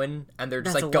Penguin and they're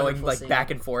just like going like back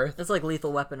and forth. It's like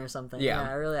Lethal Weapon or something. Yeah,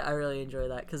 I really enjoy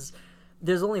that, because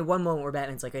there's only one moment where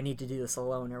Batman's like, "I need to do this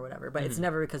alone" or whatever, but it's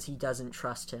never because he doesn't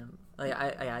trust him. Like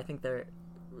I think they're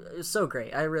so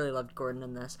great. I really loved Gordon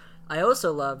in this. I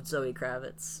also loved Zoe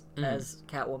Kravitz as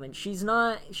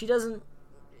Catwoman.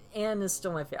 Anne is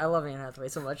still my favorite. I love Anne Hathaway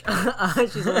so much.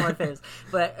 She's one of my favorites.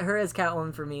 But her as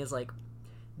Catwoman for me is like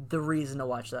the reason to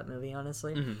watch that movie,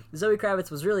 honestly. Zoe Kravitz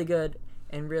was really good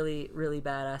and really, really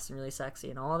badass and really sexy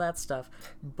and all that stuff.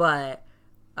 But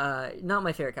not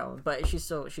my favorite Catwoman. But she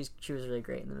was really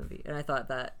great in the movie. And I thought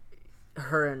that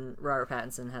her and Robert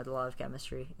Pattinson had a lot of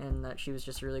chemistry, and that she was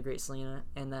just a really great Selena,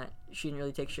 and that she didn't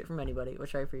really take shit from anybody,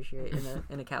 which I appreciate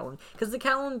in a Catwoman. Because the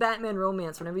Catwoman Batman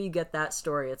romance, whenever you get that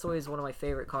story, it's always one of my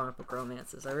favorite comic book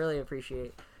romances. I really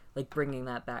appreciate like bringing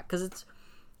that back, because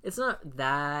it's not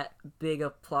that big a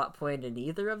plot point in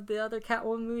either of the other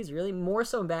Catwoman movies, really. More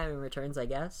so in Batman Returns, I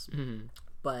guess.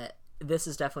 But this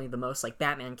is definitely the most like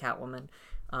Batman Catwoman.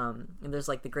 And there's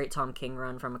like the great Tom King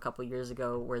run from a couple years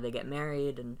ago where they get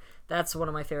married, and that's one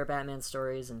of my favorite Batman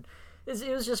stories, and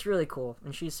it was just really cool,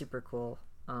 and she's super cool.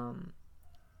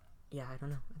 Yeah, I don't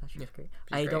know. I thought she was great.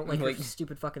 I don't like her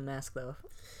stupid fucking mask though.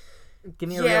 Give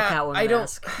me a real Catwoman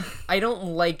mask. I don't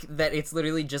like that it's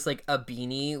literally just like a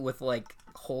beanie with like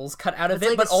holes cut out of it's it,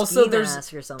 like but also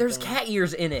there's cat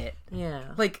ears in it.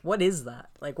 Yeah. Like, what is that?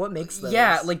 Like, what makes those?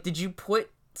 Yeah, like, did you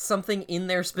put something in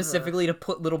there specifically to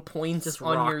put little points just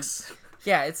on rocks.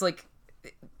 Yeah, it's like,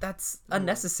 that's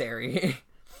unnecessary.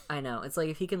 I know. It's like,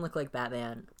 if he can look like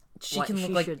Batman, she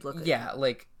should look yeah,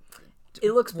 like,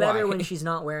 it looks better when she's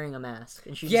not wearing a mask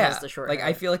and she just has the short hair.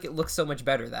 I feel like it looks so much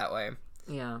better that way.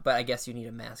 Yeah. But I guess you need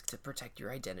a mask to protect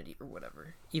your identity or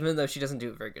whatever. Even though she doesn't do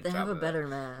a very good job. They have a better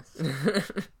mask.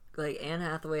 Like, Anne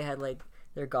Hathaway had like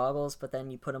their goggles, but then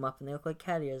you put them up and they look like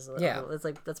cat ears. Yeah. It's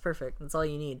like, that's perfect. That's all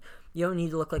you need. You don't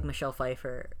need to look like Michelle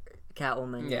Pfeiffer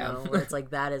Catwoman, you know? Where it's like,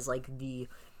 that is like the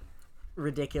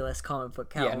ridiculous comic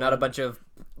book Catwoman. Yeah, not a bunch of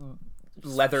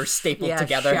leather stapled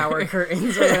together. Shower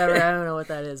curtains or whatever. I don't know what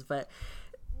that is, but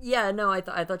yeah, no, I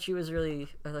thought she was very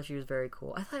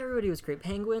cool. I thought everybody was great.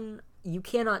 Penguin, you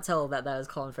cannot tell that is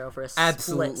Colin Farrell for a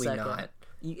split second. Not.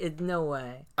 No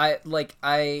way.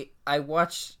 I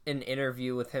watched an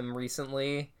interview with him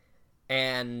recently,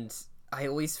 and I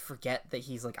always forget that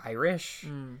he's like Irish.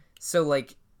 So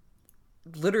like,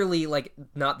 literally like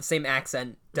not the same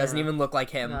accent, doesn't even look like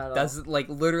him. Does like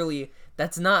literally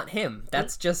that's not him.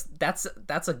 That's just that's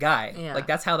a guy. Yeah. Like,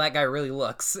 that's how that guy really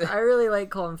looks. I really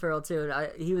like Colin Farrell too,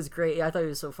 and he was great. I thought he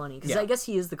was so funny, because I guess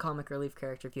he is the comic relief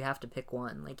character if you have to pick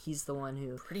one. Like, he's the one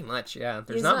who pretty much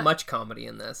there's not much comedy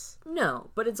in this. No,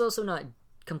 but it's also not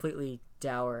completely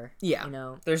dour. Yeah, you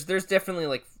know, there's definitely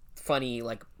like funny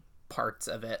like parts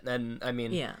of it, and I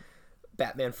mean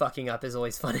Batman fucking up is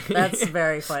always funny. That's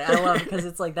very funny. I love it because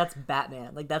it's like, that's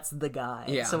Batman. Like, that's the guy.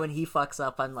 Yeah. So when he fucks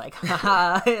up, I'm like,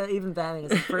 haha, even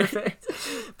Batman is perfect.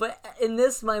 But in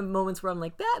this, my moments where I'm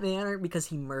like, Batman, or because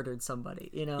he murdered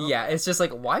somebody, you know? Yeah, it's just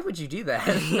like, why would you do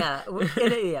that?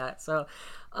 Yeah. So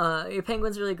your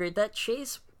Penguin's really great. That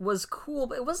chase was cool,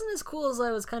 but it wasn't as cool as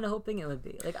I was kind of hoping it would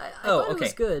be. Like, I thought it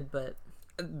was good, but...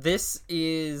 This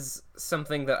is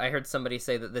something that I heard somebody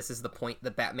say, that this is the point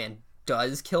that Batman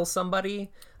does kill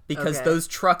somebody, because those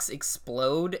trucks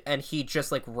explode and he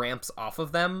just like ramps off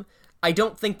of them. I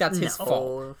don't think that's his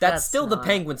fault. That's still the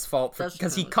Penguin's fault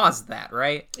because he caused that,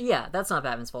 right? Yeah, that's not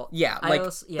Batman's fault. Yeah,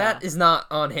 that is not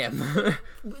on him.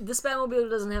 This Batmobile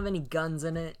doesn't have any guns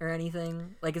in it or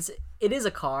anything. Like, it is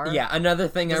a car. Yeah, another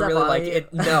thing I really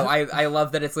like. No, I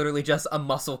love that it's literally just a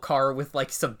muscle car with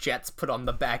like some jets put on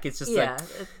the back. It's just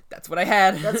that's what I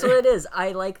had. That's what it is.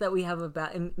 I like that we have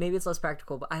and maybe it's less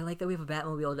practical, but I like that we have a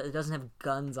Batmobile that doesn't have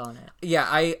guns on it.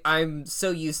 Yeah, I'm so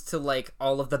used to like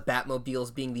all of the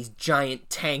Batmobiles being these giant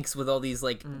tanks with all these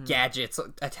like gadgets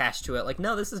attached to it. Like,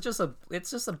 no, this is just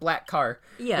a black car.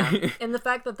 Yeah, and the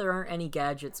fact that there aren't any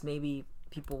gadgets, maybe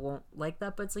people won't like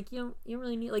that, but it's like, you don't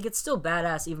really need, like, it's still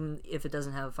badass even if it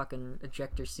doesn't have fucking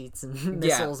ejector seats and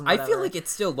missiles and whatever. I feel like it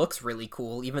still looks really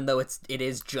cool even though it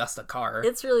is just a car.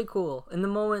 It's really cool. In the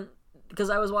moment, because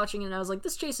I was watching it and I was like,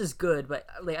 this chase is good, but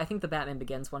like, I think the Batman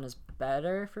Begins one is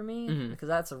better for me, because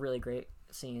that's a really great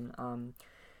scene.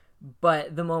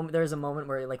 But there's a moment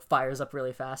where it like fires up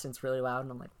really fast and it's really loud,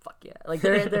 and I'm like, fuck yeah. Like,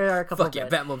 there are a couple fuck yeah,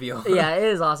 Batmobile. Yeah, it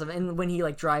is awesome. And when he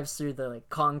like drives through the like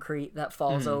concrete that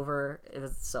falls over,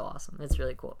 it's so awesome. It's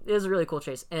really cool. It is a really cool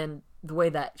chase. And the way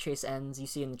that chase ends, you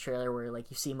see in the trailer where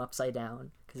like you see him upside down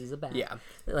because he's a bat. Yeah.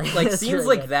 Like scenes really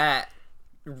like that,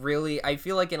 really, I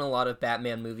feel like in a lot of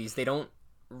Batman movies, they don't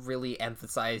really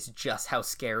emphasize just how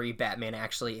scary Batman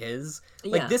actually is.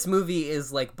 Like, this movie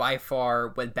is like by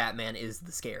far when Batman is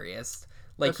the scariest.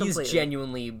 Like, he's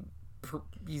genuinely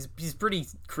he's pretty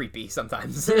creepy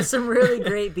sometimes. There's some really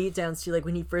great beatdowns too, like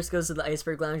when he first goes to the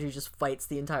Iceberg Lounge, he just fights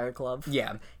the entire club.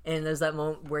 Yeah. And there's that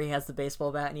moment where he has the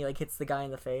baseball bat and he like hits the guy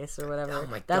in the face or whatever. Oh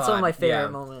my God. That's one of my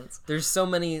favorite moments. There's so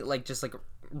many like just like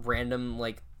random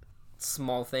like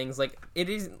small things. Like, it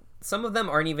is, some of them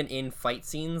aren't even in fight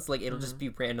scenes. Like, it'll just be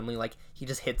randomly like he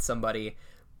just hits somebody,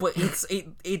 but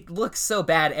it looks so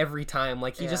bad every time.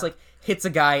 Like, he just like hits a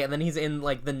guy and then he's in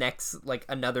like the next like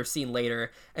another scene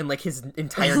later and like his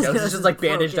entire nose is just like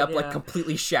bandaged up, like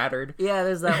completely shattered. Yeah,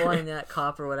 there's that one, that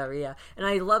cop or whatever. Yeah, and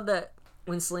I love that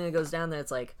when Selina goes down there,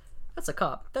 it's like, that's a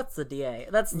cop. That's the DA.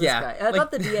 That's this guy. I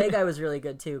thought the DA guy was really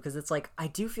good too, because it's like, I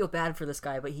do feel bad for this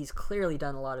guy, but he's clearly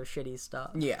done a lot of shitty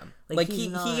stuff. Yeah, like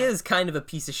he is kind of a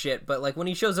piece of shit, but like when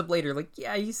he shows up later, like,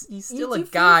 yeah, he's still a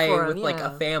guy with like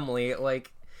a family.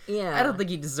 Like, yeah, I don't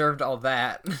think he deserved all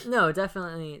that. No,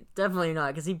 definitely not,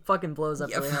 because he fucking blows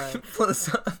up really hard. Blows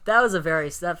up.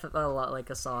 That felt a lot like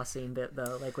a Saw scene bit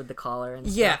though, like with the collar and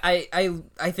stuff. Yeah,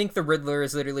 I think the Riddler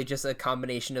is literally just a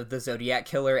combination of the Zodiac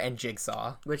Killer and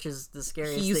Jigsaw, which is the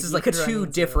scariest. He uses like two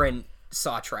different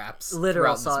Saw traps.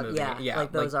 Literal Saw, yeah,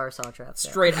 like those are Saw traps.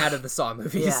 Straight out of the Saw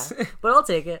movies. Yeah, but I'll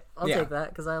take it. I'll take that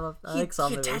because I like Saw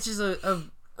movies. He attaches a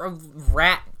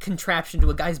rat contraption to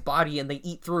a guy's body and they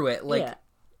eat through it. Like.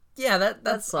 Yeah,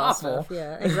 that's awful.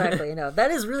 Yeah, exactly. That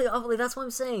is really awful. That's what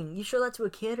I'm saying. You show that to a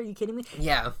kid? Are you kidding me?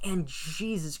 Yeah. And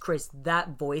Jesus Christ,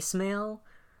 that voicemail.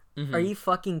 Are you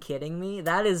fucking kidding me?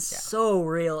 That is so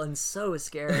real and so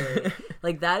scary.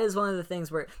 Like, that is one of the things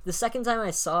where the second time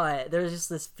I saw it, there was just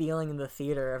this feeling in the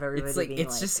theater of everybody being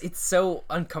like, it's so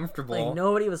uncomfortable. Like,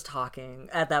 nobody was talking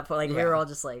at that point. Like, we were all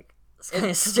just like kind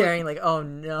of staring like, oh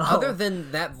no. Other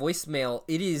than that voicemail,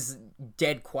 it is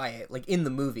dead quiet, like in the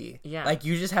movie. Yeah. Like,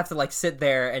 you just have to like sit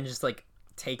there and just like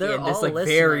take in this like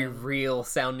very real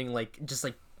sounding like just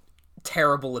like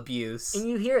terrible abuse. And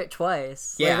you hear it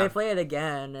twice. Yeah. Like, they play it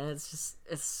again and it's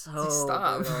so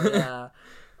stop. brutal. Yeah.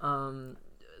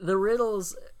 The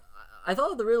riddles, I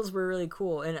thought the riddles were really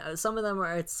cool, and some of them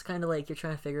are, it's kind of like you're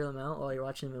trying to figure them out while you're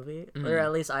watching the movie, or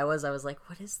at least I was like,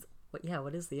 what is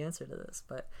the answer to this?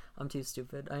 But I'm too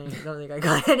stupid. I don't think I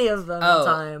got any of them in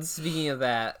time. Speaking of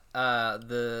that,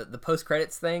 the post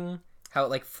credits thing, how it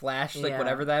like flashed, like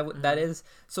whatever that is.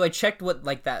 So I checked what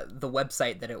like the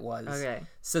website that it was. Okay.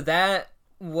 So that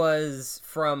was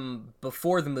from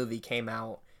before the movie came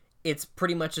out. It's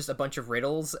pretty much just a bunch of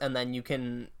riddles, and then you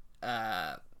can,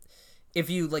 if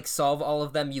you like solve all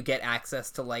of them, you get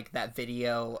access to like that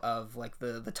video of like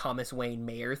the Thomas Wayne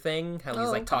mayor thing, how he's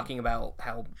like talking about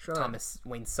how Thomas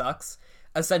Wayne sucks.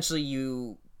 Essentially,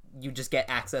 you you just get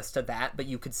access to that, but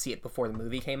you could see it before the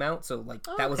movie came out. So like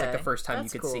that was like the first time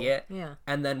That's you could cool. see it. Yeah.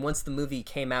 And then once the movie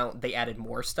came out, they added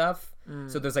more stuff.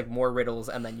 So there's like more riddles,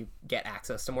 and then you get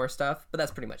access to more stuff. But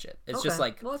that's pretty much it. It's just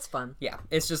like, well, it's fun. yeah,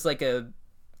 it's just like a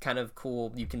kind of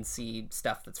cool. You can see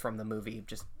stuff that's from the movie,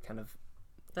 just kind of.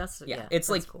 It's it's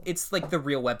like cool. it's like the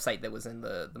real website that was in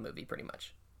the movie, pretty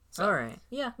much. So, all right.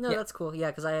 Yeah. No, that's cool.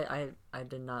 Yeah, because I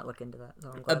did not look into that.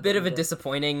 So I'm a glad bit that of you a did.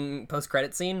 disappointing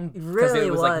post-credit scene because Really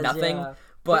it was like nothing. yeah.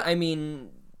 But I mean,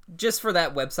 just for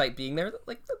that website being there,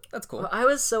 like that's cool. I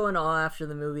was so in awe after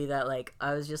the movie that like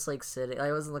I was just like sitting.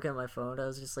 I wasn't looking at my phone. I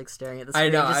was just like staring at the screen. I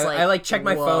know. Just, I like checked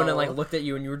my phone and whoa. like looked at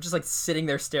you, and you were just like sitting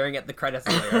there staring at the credits.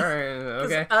 I'm like, all right,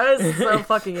 okay. I was so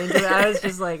fucking into it. I was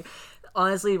just like,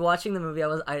 honestly, watching the movie,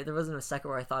 there wasn't a second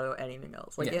where I thought about anything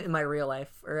else. Like in my real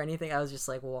life or anything, I was just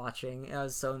like watching. I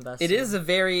was so invested. It is a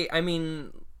very. I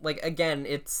mean, like again,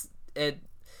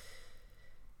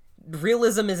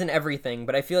 realism isn't everything,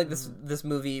 but I feel like this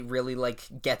movie really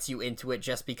like gets you into it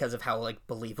just because of how like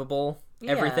believable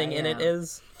everything in it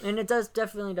is. And it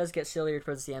definitely does get sillier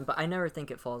towards the end, but I never think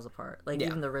it falls apart. Like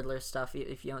even the Riddler stuff,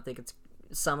 if you don't think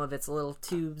some of it's a little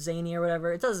too zany or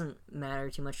whatever, it doesn't matter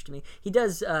too much to me. He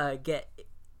does go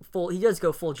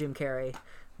full Jim Carrey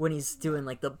when he's doing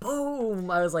like the boom.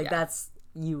 I was like, that's,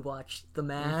 you watched The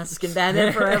Mask and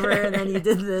Batman Forever, and then you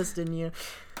did this, didn't you?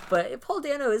 But Paul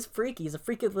Dano is freaky. He's a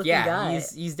freaky looking guy.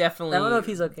 He's definitely. I don't know if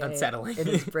he's okay. Unsettling in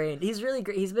his brain. He's really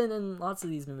great. He's been in lots of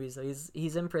these movies though.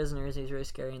 He's in Prisoners. He's really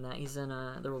scary in that. He's in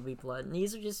There Will Be Blood. And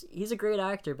he's a great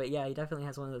actor. But yeah, he definitely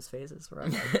has one of those phases where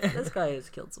I'm like, this guy has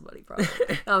killed somebody probably.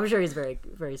 I'm sure he's a very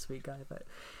very sweet guy, but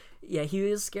yeah, he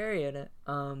was scary in it.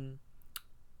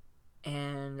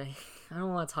 And I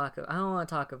don't want to talk about it. I don't want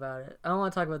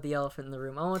to talk about the elephant in the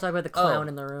room. I want to talk about the clown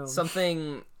in the room.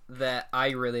 Something that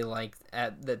I really liked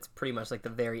that's pretty much like the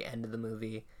very end of the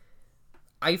movie.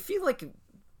 I feel like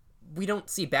we don't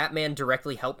see Batman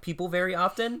directly help people very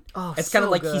often. Oh, it's kind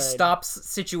of like good. he stops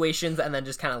situations and then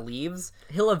just kind of leaves.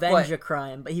 He'll avenge a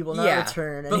crime, but he will not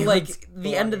return. But like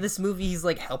the end of this movie, he's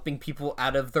like helping people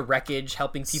out of the wreckage,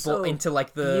 helping people into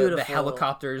like the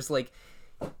helicopters. Like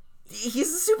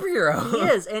he's a superhero. He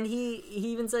is, and he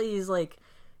even said he's like,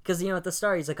 because at the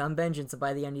start he's like, I'm vengeance, and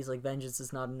by the end he's like, vengeance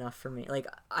is not enough for me. Like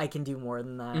I can do more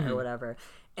than that or whatever.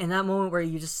 And that moment where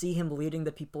you just see him leading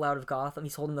the people out of Gotham,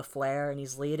 he's holding the flare and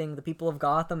he's leading the people of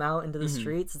Gotham out into the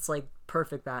streets. It's like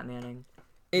perfect Batmaning.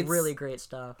 It's really great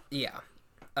stuff. Yeah.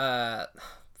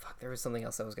 Fuck, there was something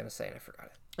else I was gonna say and I forgot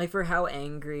it. Like for how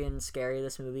angry and scary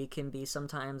this movie can be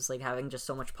sometimes, like having just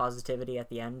so much positivity at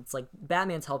the end. It's like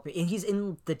Batman's helping, and he's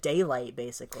in the daylight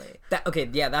basically.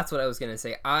 That's what I was gonna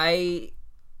say. I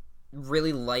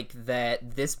really like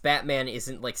that this Batman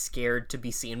isn't like scared to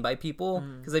be seen by people,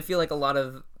 because I feel like a lot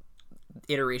of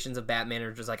iterations of Batman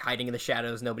are just like hiding in the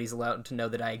shadows, nobody's allowed to know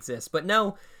that I exist. But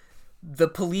no, the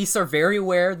police are very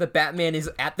aware that Batman is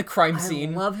at the crime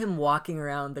scene. I love him walking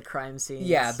around the crime scene.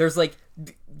 Yeah, there's like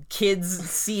kids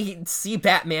see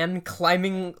Batman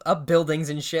climbing up buildings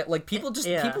and shit. Like people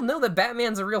know that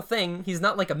Batman's a real thing. He's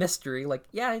not like a mystery. Like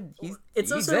he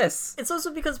exists. It's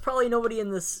also because probably nobody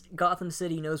in this Gotham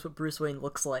City knows what Bruce Wayne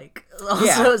looks like.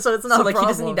 Also, so it's not a problem. He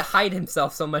doesn't need to hide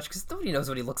himself so much because nobody knows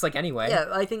what he looks like anyway. Yeah,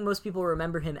 I think most people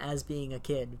remember him as being a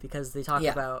kid because they talk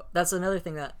about. That's another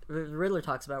thing that Riddler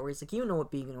talks about, where he's like, you know what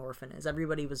being an orphan is.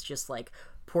 Everybody was just like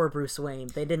poor Bruce Wayne.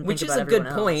 They didn't. Which think is about a good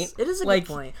everyone point. Else. It is a good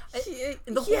point.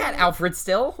 He had Alfred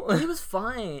still. He was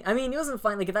fine. I mean, he wasn't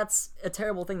fine. Like that's a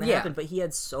terrible thing that happened, but he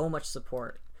had so much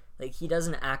support. Like he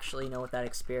doesn't actually know what that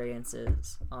experience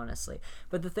is, honestly.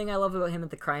 But the thing I love about him at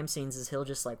the crime scenes is he'll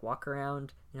just like walk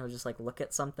around, just like look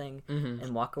at something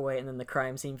and walk away, and then the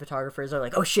crime scene photographers are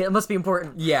like, "Oh shit, it must be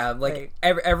important." Yeah, like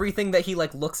everything that he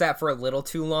like looks at for a little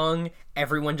too long,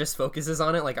 everyone just focuses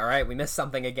on it. Like, all right, we missed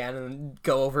something again, and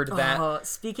go over to that.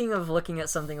 Speaking of looking at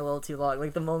something a little too long,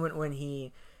 like the moment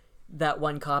when that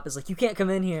one cop is like, you can't come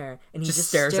in here, and he just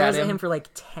stares at him for like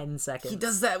 10 seconds. He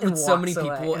does that with so many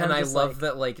people, and I love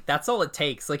that, like, that's all it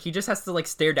takes. Like, he just has to like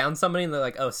stare down somebody and they're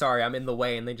like, oh sorry, I'm in the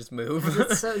way, and they just move.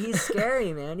 So he's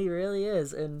scary, man. He really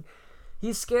is. And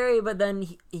he's scary, but then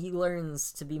he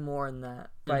learns to be more than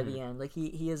that by the end. Like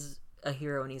he is a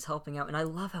hero and he's helping out, and I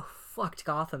love how fucked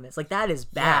Gotham is. Like that is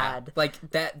bad. Yeah,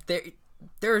 like that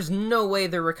there's no way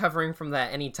they're recovering from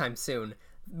that anytime soon.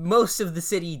 Most of the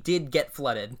city did get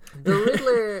flooded.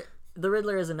 The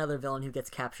Riddler is another villain who gets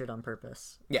captured on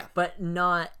purpose. Yeah. But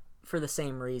not for the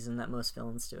same reason that most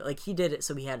villains do it. Like, he did it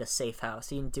so he had a safe house.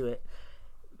 He didn't do it,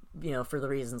 for the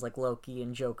reasons like Loki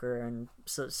and Joker and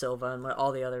Silva and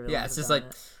all the other villains. Yeah, it's just like,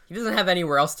 he doesn't have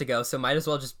anywhere else to go, so might as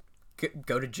well just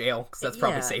go to jail because that's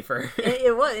probably safer.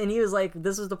 It was, and he was like,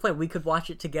 "This was the plan. We could watch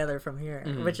it together from here,"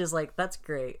 which is like, that's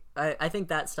great. I think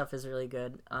that stuff is really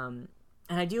good. And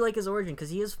I do like his origin because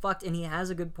he is fucked, and he has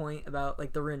a good point about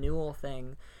like the renewal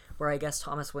thing, where I guess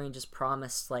Thomas Wayne just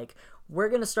promised like, we're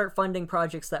gonna start funding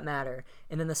projects that matter,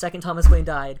 and then the second Thomas Wayne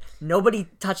died, nobody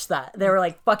touched that. They were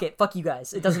like, "Fuck it, fuck you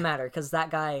guys. It doesn't matter," because that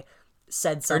guy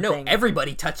said something. Or no,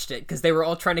 everybody touched it because they were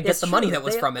all trying to get the money that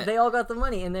was from it. They all got the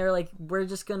money, and they were like, we're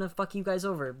just gonna fuck you guys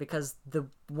over because the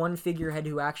one figurehead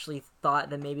who actually thought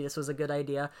that maybe this was a good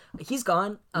idea, he's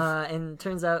gone, and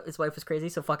turns out his wife was crazy,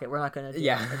 so fuck it, we're not gonna do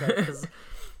that. Okay,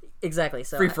 exactly.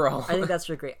 So free for all. I think that's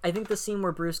really great. I think the scene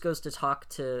where Bruce goes to talk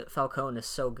to Falcone is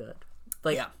so good.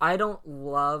 Like, I don't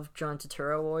love John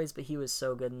Turturro always, but he was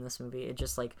so good in this movie. It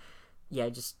just like,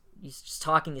 he's just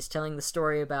talking, he's telling the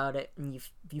story about it, and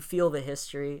you feel the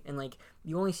history, and like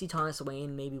you only see Thomas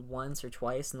Wayne maybe once or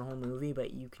twice in the whole movie,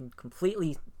 but you can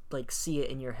completely like see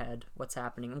it in your head what's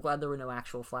happening. I'm glad there were no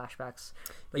actual flashbacks,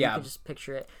 but you can just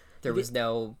picture it. There was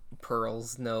no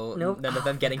pearls, none of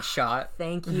them getting shot.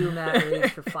 Thank you, Matt Reeves,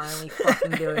 for finally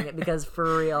fucking doing it, because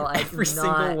for real, every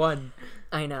single one.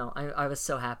 I know. I was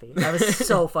so happy. I was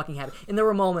so fucking happy. And there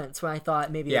were moments when I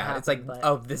thought maybe it happened, it's like,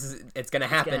 oh, it's gonna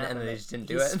happen, and then they just didn't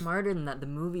do it. He's smarter than that. The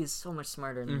movie is so much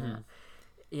smarter than that.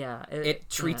 Yeah.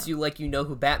 It treats you like you know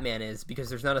who Batman is, because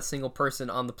there's not a single person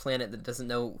on the planet that doesn't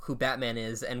know who Batman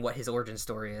is and what his origin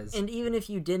story is. And even if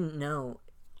you didn't know,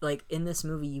 like, in this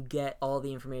movie, you get all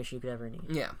the information you could ever need.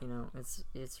 Yeah. You know,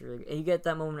 it's really good. And you get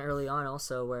that moment early on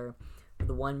also where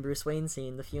the one Bruce Wayne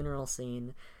scene, the funeral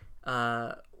scene,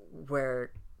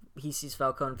 where he sees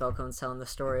Falcone. Falcone's telling the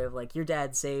story of like, your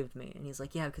dad saved me, and he's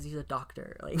like, yeah, because he's a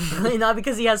doctor, like not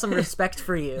because he has some respect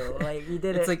for you, like he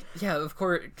did it. It's like, yeah, of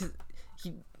course, cause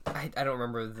I don't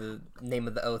remember the name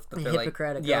of the oath, but they're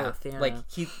Hippocratic oath, like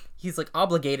he's like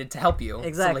obligated to help you.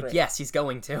 Exactly. So like, yes, he's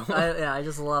going to. I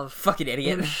just love fucking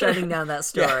idiot him shutting down that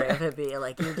story of it being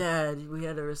like, your dad, we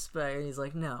had to respect, and he's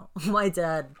like, no, my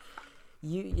dad.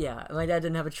 My dad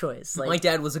didn't have a choice. Like, my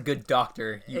dad was a good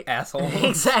doctor, you asshole.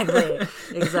 Exactly.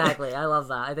 I love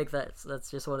that. I think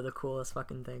that's just one of the coolest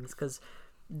fucking things, because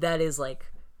that is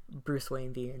like Bruce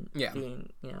Wayne being,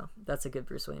 that's a good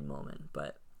Bruce Wayne moment.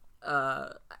 But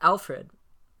Alfred.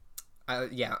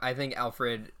 I think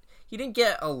Alfred, he didn't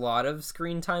get a lot of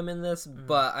screen time in this,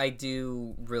 but I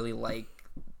do really like,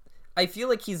 I feel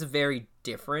like he's a very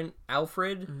different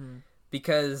Alfred,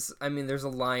 because, I mean, there's a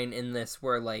line in this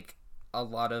where, like, a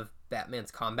lot of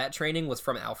Batman's combat training was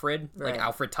from Alfred. Right. Like,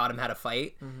 Alfred taught him how to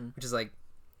fight, which is like,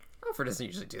 Alfred doesn't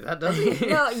usually do that, does he?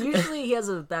 No, usually he has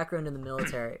a background in the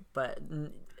military, but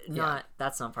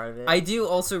that's not part of it. I do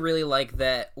also really like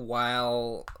that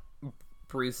while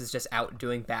Bruce is just out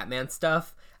doing Batman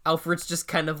stuff, Alfred's just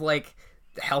kind of like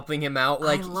helping him out.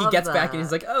 Like, he gets back and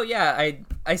he's like, oh yeah,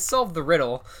 I solved the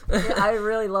riddle. I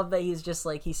really love that he's just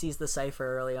like, he sees the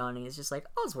cipher early on and he's just like,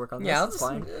 I'll just work on this. Yeah, it's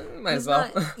fine. Might as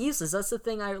well. Not useless. That's the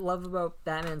thing I love about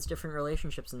Batman's different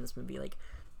relationships in this movie. Like,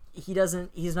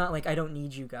 he's not like, I don't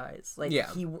need you guys. Like,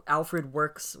 Alfred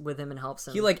works with him and helps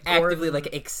him. He like actively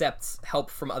like accepts help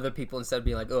from other people instead of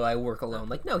being like, oh, I work alone.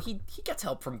 Like, no, he gets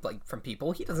help from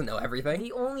people. He doesn't know everything.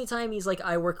 The only time he's like,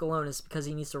 I work alone is because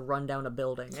he needs to run down a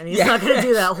building, and he's not gonna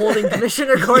do that holding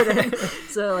Commissioner Gordon.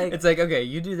 So like, it's like, okay,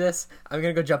 you do this, I'm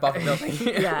gonna go jump off a building.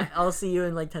 Yeah, I'll see you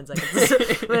in like 10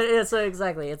 seconds. But so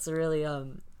exactly, it's really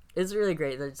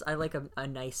great. I like a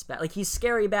nice like, he's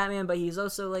scary Batman, but he's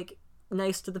also like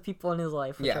nice to the people in his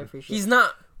life, which I appreciate. He's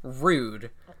not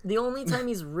rude. The only time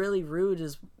he's really rude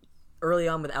is early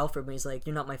on with Alfred, when he's like,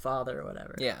 you're not my father or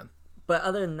whatever. Yeah. But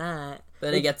other than that,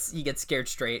 then he gets scared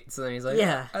straight, so then he's like,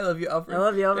 yeah, I love you, Alfred. I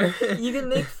love you, Alfred. You can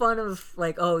make fun of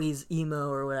like, oh, he's emo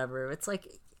or whatever. It's like,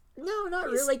 no, not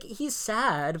really. Like, he's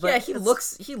sad, but yeah, he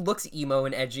looks emo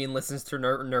and edgy and listens to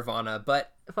Nirvana,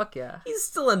 but fuck yeah, he's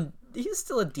still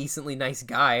a decently nice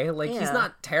guy. Like, he's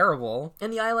not terrible.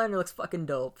 And the eyeliner looks fucking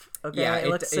dope. Okay, yeah, it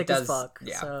looks sick as fuck.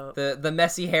 Yeah, so. the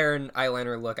messy hair and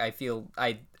eyeliner look, I feel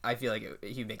like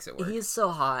he makes it work. He's so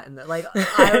hot, and like,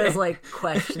 I was like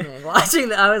questioning watching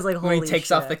that. I was like, holy when he takes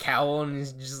shit. off the cowl and he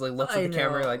just like looks at the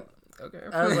camera like, okay.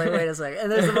 I was like, wait a second.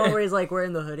 And there's the moment where he's like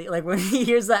wearing the hoodie, like when he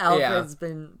hears that Alfred's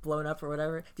been blown up or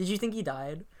whatever. Did you think he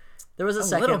died? There was a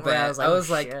second where I was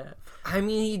like, shit. I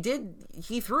mean,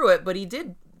 he threw it, but he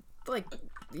did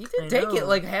take it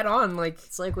like head on. Like,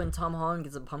 it's like when Tom Holland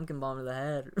gets a pumpkin bomb to the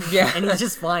head. Yeah, and he's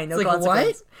just fine. No like,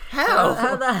 consequence. What?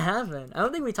 How did that happen? I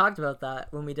don't think we talked about that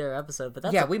when we did our episode.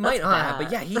 But we might not have.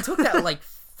 But yeah, he took that like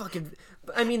fucking.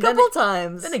 I mean, couple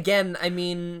times. Then again, I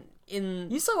mean.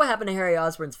 You saw what happened to Harry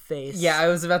Osborn's face. Yeah, I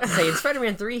was about to say, in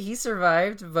Spider-Man 3, he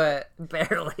survived, but...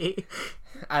 Barely.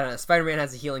 I don't know. Spider-Man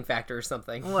has a healing factor or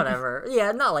something. Whatever.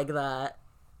 Yeah, not like that.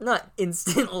 Not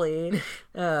instantly.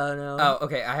 Oh, no. Oh,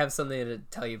 okay. I have something to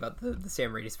tell you about the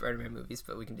Sam Raimi Spider-Man movies,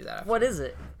 but we can do that after. What is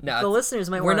it? No, the listeners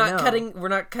might want to know. We're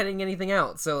not cutting anything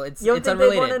out, so it's you don't it's think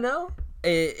unrelated. They want to know?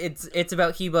 It's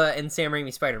about Heba and Sam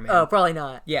Raimi Spider-Man. Oh, probably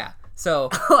not. Yeah. So.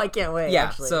 Oh, I can't wait. Yeah.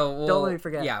 Actually. So don't let me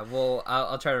forget. Yeah.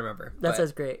 I'll try to remember. That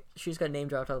sounds great. She just got name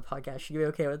dropped on the podcast. She be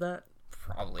okay with that?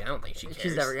 Probably. I don't think she cares.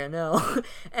 She's never gonna know.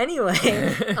 Anyway,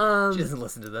 she doesn't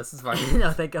listen to this. It's fine.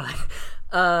 No, thank God.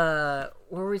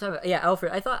 What were we talking about? Yeah,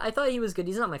 Alfred. I thought he was good.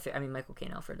 He's not my favorite. I mean, Michael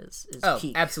Caine Alfred is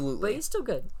peak. Absolutely. But he's still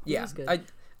good. Yeah. He's good.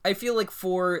 I feel like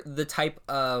for the type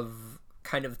of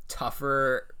kind of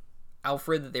tougher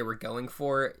Alfred that they were going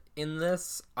for in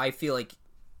this, I feel like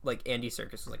Andy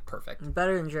Serkis was like perfect.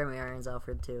 Better than Jeremy Irons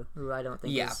Alfred too, who I don't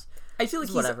think is. I feel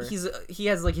like he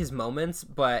has like his moments,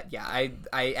 but yeah,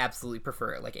 I absolutely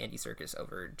prefer like Andy Serkis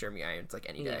over Jeremy Irons like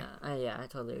any day. Yeah, I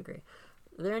totally agree.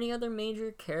 Are there any other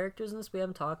major characters in this we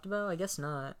haven't talked about? I guess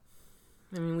not.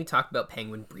 I mean, we talked about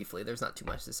Penguin briefly. There's not too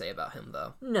much to say about him,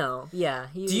 though. No, yeah.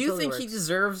 Do you totally think works. he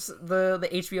deserves the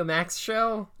HBO Max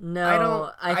show?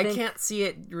 No, I can't see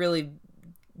it really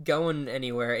going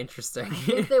anywhere interesting. I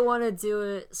think they want to do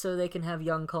it so they can have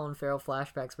young Colin Farrell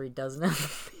flashbacks where he doesn't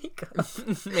have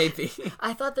makeup. Maybe.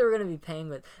 I thought there were going to be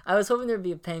penguins. I was hoping there'd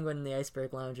be a penguin in the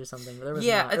Iceberg Lounge or something, but there was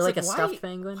not. Or like a stuffed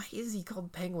penguin. Why is he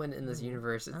called Penguin in this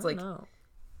universe? It's I don't know.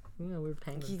 Weird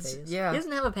penguin face. Yeah. He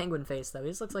doesn't have a penguin face, though. He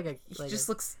just looks like he just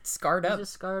looks scarred up. He's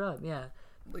just scarred up, yeah.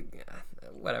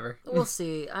 Whatever. We'll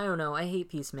see. I don't know. I hate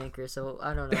Peacemaker, so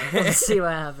I don't know. We'll see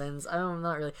what happens.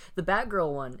 Not really. The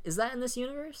Batgirl one, is that in this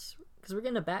universe? Because we're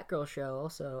getting a Batgirl show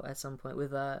also at some point with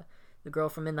the girl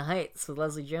from In the Heights with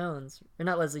Leslie Jones. Or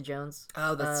not Leslie Jones.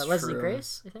 Oh, that's Leslie true.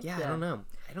 Grace, I think? Yeah, I don't know.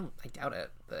 I doubt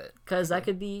it, but... Because that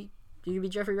could be... You could be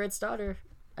Jeffrey Wright's daughter.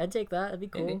 I'd take that. That'd be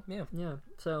cool. Maybe, yeah.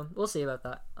 So, we'll see about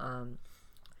that.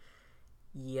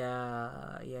 Yeah.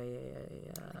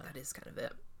 That is kind of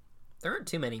it. There aren't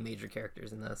too many major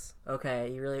characters in this. Okay,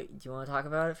 do you want to talk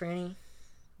about it, Franny?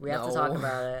 We have to talk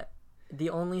about it.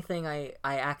 The only thing I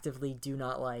actively do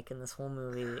not like in this whole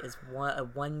movie is a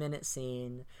 1 minute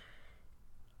scene.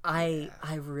 I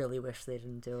really wish they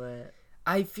didn't do it.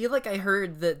 I feel like I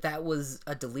heard that was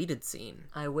a deleted scene.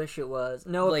 I wish it was.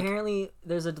 No, apparently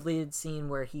there's a deleted scene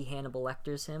where he Hannibal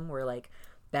Lecters him, where like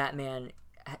Batman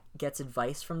gets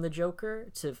advice from the Joker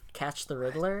to catch the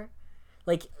Riddler.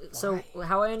 Like, so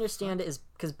how I understand it is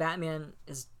because Batman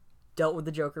has dealt with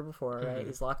the Joker before, right? Mm-hmm.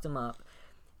 He's locked him up.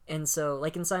 And so,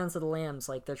 like in Silence of the Lambs,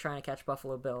 like they're trying to catch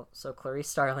Buffalo Bill. So Clarice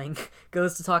Starling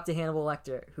goes to talk to Hannibal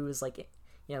Lecter, who is like,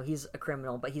 he's a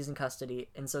criminal, but he's in custody.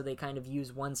 And so they kind of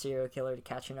use one serial killer to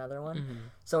catch another one. Mm-hmm.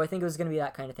 So I think it was going to be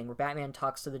that kind of thing where Batman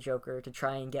talks to the Joker to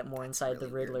try and get more inside the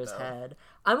Riddler's head.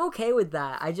 I'm okay with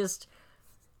that. I just...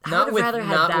 Not with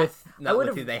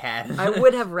who they had. I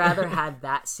would have rather had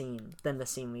that scene than the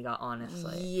scene we got,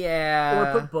 honestly. Yeah.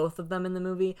 Or put both of them in the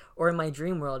movie, or in my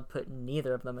dream world, put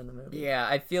neither of them in the movie. Yeah,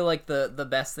 I feel like the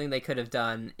best thing they could have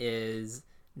done is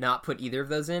not put either of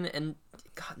those in and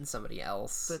gotten somebody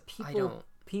else. But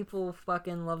people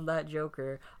fucking love that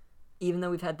Joker, even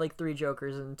though we've had like 3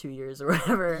 Jokers in 2 years or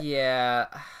whatever. Yeah.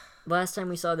 Last time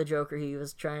we saw the Joker, he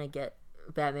was trying to get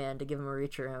Batman to give him a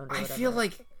reach around. I feel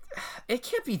like it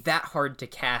can't be that hard to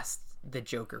cast the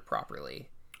Joker properly.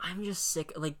 I'm just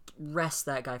sick. Like, rest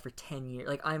that guy for 10 years.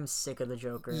 Like, I'm sick of the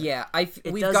Joker. Yeah,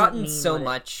 we've gotten so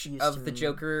much of the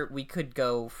Joker. We could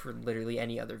go for literally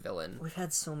any other villain. We've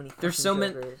had so many. There's so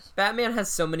many. Batman has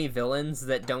so many villains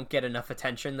that don't get enough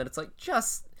attention that it's like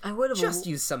just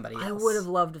use somebody else. I would have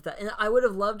loved that, and I would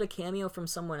have loved a cameo from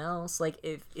someone else. Like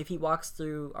if he walks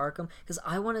through Arkham, because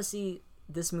I want to see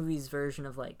this movie's version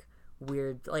of like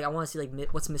weird, like I want to see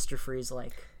like what's Mr. Freeze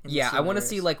like. Yeah, I want to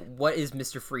see like what is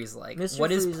Mr. Freeze like.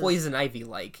 What is Poison Ivy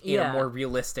like in a more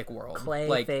realistic world?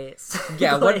 Clayface.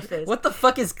 Yeah, what the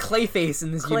fuck is Clayface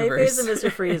in this universe? Clayface and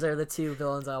Mr. Freeze are the 2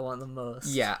 villains I want the most.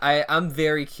 Yeah, I'm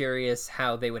very curious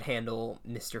how they would handle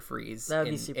Mr. Freeze that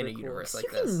would be super in a cool. universe like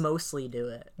you this. You can mostly do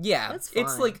it. Yeah, that's fine.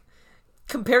 It's like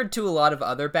compared to a lot of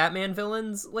other Batman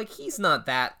villains, like he's not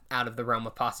that out of the realm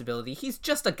of possibility. He's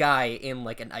just a guy in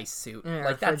like an ice suit,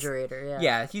 like refrigerator.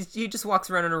 Yeah, he just walks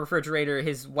around in a refrigerator.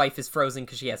 His wife is frozen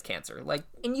because she has cancer. Like,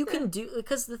 and you can do,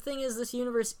 because the thing is, this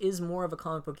universe is more of a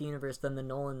comic book universe than the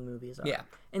Nolan movies are. Yeah,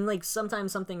 and like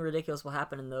sometimes something ridiculous will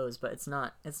happen in those, but it's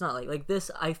not like this.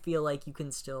 I feel like you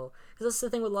can still, because that's the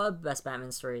thing with a lot of best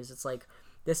Batman stories. It's like,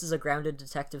 this is a grounded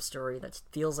detective story that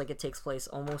feels like it takes place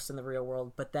almost in the real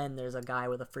world, but then there's a guy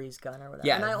with a freeze gun or whatever.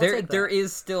 Yeah, there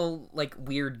is still like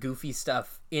weird, goofy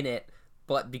stuff in it,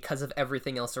 but because of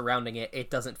everything else surrounding it,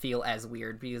 it doesn't feel as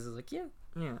weird because it's like,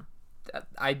 yeah.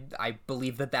 I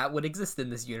believe that would exist in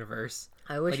this univerce.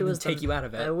 I wish it was take you out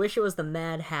of it. I wish it was the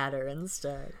Mad Hatter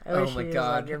instead. Oh my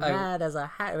god! Like, you're mad as a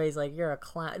hat. He's like, you're a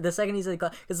clown. The second he's like,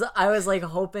 because I was like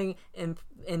hoping and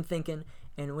thinking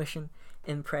and wishing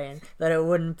and praying that it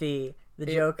wouldn't be the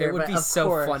Joker. It would be so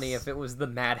course, funny if it was the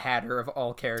Mad Hatter of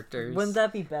all characters. Wouldn't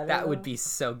that be better? That would be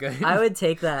so good. I would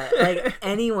take that. Like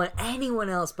anyone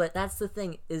else. But that's the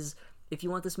thing is, if you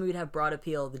want this movie to have broad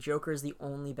appeal, the Joker is the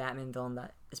only Batman villain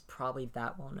that is probably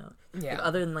that well known. Yeah. Like,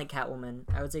 other than like Catwoman,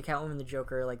 I would say Catwoman and the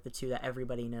Joker are like the two that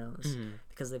everybody knows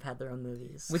because they've had their own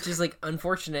movies. Which is like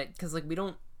unfortunate because like we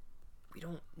don't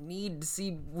need to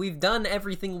see. We've done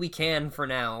everything we can for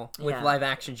now with live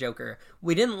action Joker.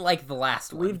 We didn't like the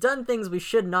last one. We've done things we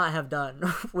should not have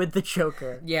done with the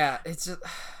Joker. Yeah, it's just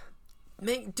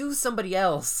do somebody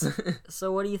else.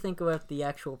 So what do you think about the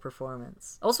actual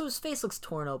performance? Also, his face looks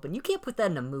torn open. You can't put that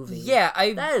in a movie. Yeah,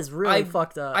 that is really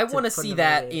fucked up. I want to see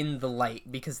that in the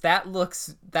light because that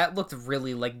looked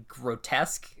really like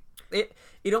grotesque.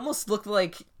 It almost looked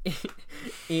like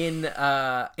in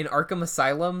Arkham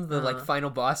Asylum, the like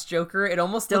final boss Joker. It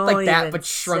almost looked like that, but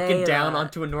shrunken down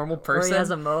onto a normal person. Or he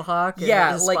has a mohawk.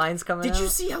 And his spine's coming out. Did you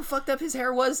see how fucked up his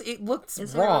hair was? It looked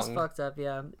his wrong. Hair was fucked up.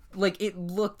 Yeah. Like it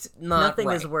looked not. Nothing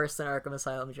right. is worse than Arkham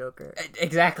Asylum Joker.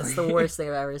 Exactly. It's the worst thing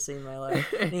I've ever seen in my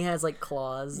life. And he has like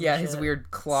claws. Yeah, his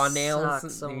weird claw nails.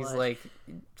 Sucks so and he's much. like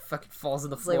fucking falls on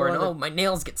the floor and my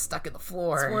nails get stuck in the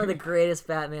floor. It's one of the greatest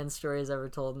Batman stories ever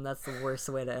told, and that's the worst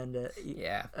way to end it.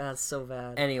 Yeah. That's so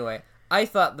bad. Anyway, I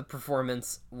thought the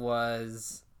performance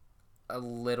was a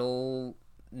little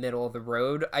middle of the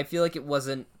road. I feel like it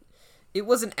wasn't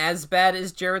as bad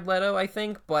as Jared Leto, I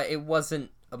think, but it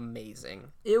wasn't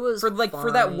amazing. It was for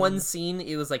fine. that one scene,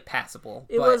 it was like passable.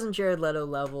 It wasn't Jared Leto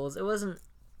levels. It wasn't.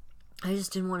 I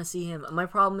just didn't want to see him. My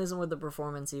problem isn't with the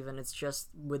performance even, it's just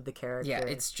with the character. Yeah,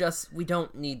 it's just, we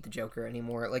don't need the Joker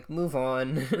anymore. Like, move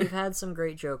on. We've had some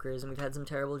great Jokers, and we've had some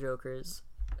terrible Jokers,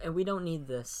 and we don't need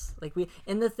this.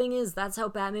 And the thing is, that's how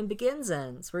Batman Begins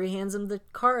ends, where he hands him the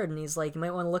card, and he's like, you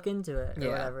might want to look into it, or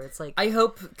whatever. It's like... I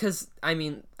hope, because, I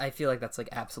mean, I feel like that's, like,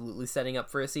 absolutely setting up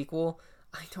for a sequel.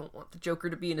 I don't want the Joker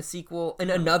to be in a sequel,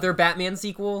 in another Batman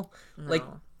sequel. No. Like...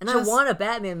 And I want a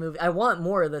Batman movie. I want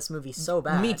more of this movie so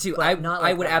bad. Me too. I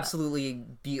would absolutely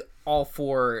be all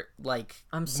for like.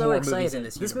 I'm so more excited. Movies in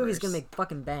this movie's gonna make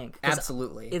fucking bank.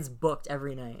 Absolutely, it's booked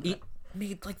every night. It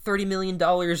made like $30 million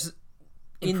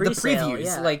in the previews.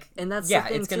 Yeah. Like, and that's yeah, the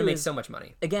thing it's gonna make so much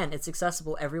money. Again, it's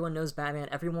accessible. Everyone knows Batman.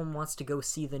 Everyone wants to go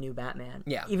see the new Batman.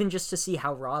 Yeah, even just to see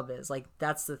how Rob is. Like,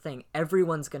 that's the thing.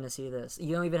 Everyone's gonna see this.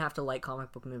 You don't even have to like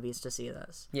comic book movies to see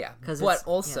this. Yeah, but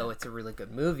also it's a really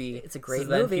good movie. It's a great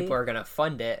movie. movie. Then people are gonna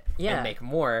fund it and make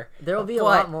more. There will be a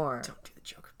lot more. Don't do the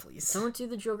Joker, please. Don't do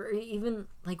the Joker. Even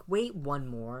like wait one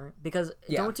more, because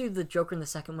don't do the Joker in the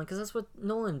second one, because that's what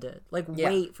Nolan did. Like,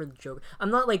 wait for the Joker.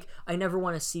 I'm not like, I never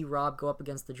want to see Rob go up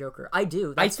against the Joker. I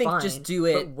do. That's I think fine, just do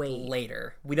it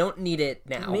later. We don't need it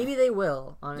now. Maybe they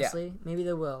will, honestly. Maybe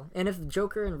they will. And if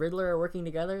Joker and Riddler are working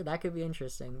together, that could be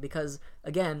interesting, because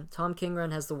again, Tom King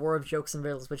run has the War of Jokes and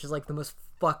Riddles, which is like the most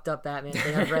fucked up Batman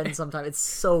thing I've read in some time. It's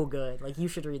so good. Like, you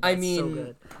should read that. I mean, it's so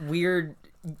good. Weird.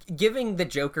 Giving the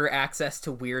Joker access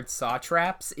to weird saw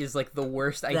traps is like the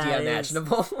worst idea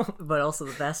imaginable, but also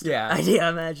the best idea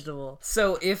imaginable.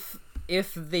 So if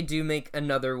they do make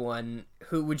another one,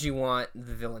 who would you want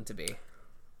the villain to be?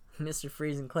 Mr.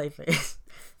 Freeze and Clayface.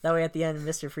 That way, at the end,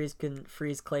 Mr. Freeze can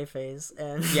freeze Clayface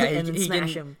and he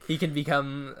smash him. He can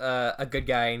become a good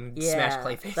guy and smash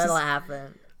Clayface. That'll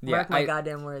happen. Mark my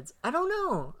goddamn words. I don't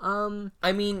know.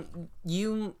 I mean,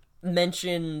 you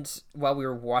mentioned while we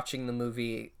were watching the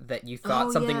movie that you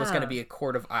thought something was going to be a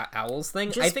Court of Owls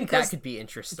thing. I think that could be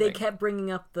interesting. They kept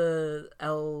bringing up the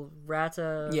El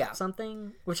Rata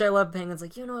something, which I love. Penguin's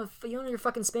like, you know your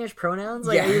fucking Spanish pronouns?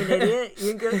 Like, are you an idiot?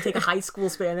 You're going to take a high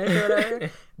school Spanish or whatever?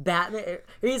 Batman.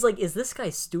 He's like, is this guy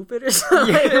stupid or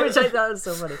something? Which I thought was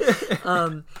so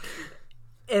funny.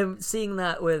 And seeing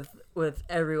that with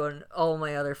everyone, all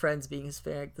my other friends being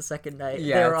Hispanic the second night,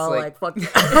 they were all like fuck.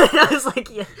 I was like,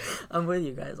 yeah, I'm with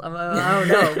you guys. I don't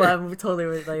know, but I'm totally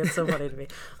with, like, it's so funny to me.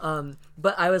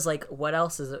 But I was like, what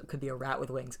else is it? Could be a rat with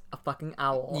wings, a fucking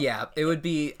owl. Yeah, it would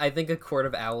be. I think a Court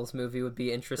of Owls movie would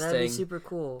be interesting. That'd be super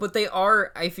cool. But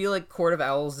I feel like Court of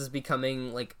Owls is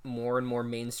becoming like more and more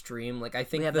mainstream. Like, I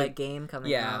think we have that game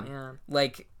coming out. Yeah,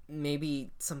 like.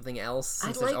 Maybe something else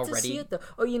since I'd like there's already... to see it though.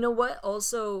 Oh, you know what?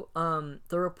 Also,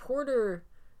 the reporter,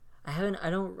 I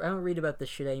don't read about this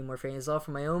shit anymore. It's all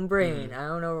from my own brain. I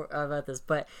don't know about this,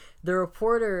 but the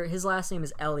reporter, his last name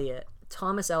is Elliot.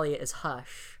 Thomas Elliot is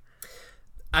Hush.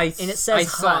 And it says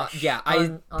Hush. Yeah,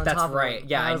 on that's top right. of him.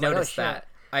 Yeah, I was noticed like, that.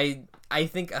 I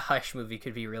think a Hush movie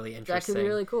could be really interesting. That could be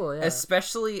really cool, yeah.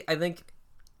 Especially, I think,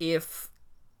 if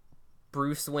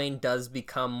Bruce Wayne does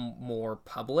become more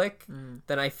public,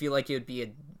 then I feel like it would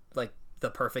be the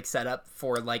perfect setup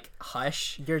for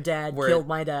Hush. Your dad killed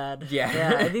my dad.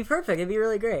 Yeah, it'd be perfect. It'd be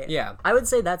really great. Yeah, I would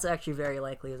say that's actually very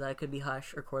likely that it could be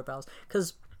Hush or Court of Owls,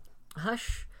 because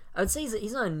Hush, I would say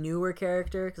he's not a newer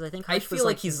character, because I think Hush feel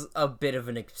like he's a bit of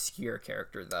an obscure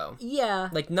character though. Yeah,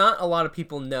 not a lot of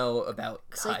people know about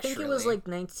Hush. I think it was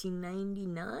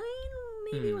 1999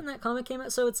 maybe when that comic came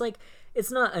out, so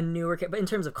it's not a newer character, but in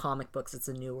terms of comic books, it's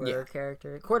a newer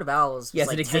character. Court of Owls,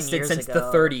 yes, it existed since the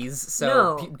 30s,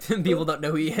 so people don't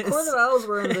know who he is. Court of Owls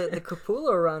were in the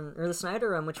Capullo run, or the Snyder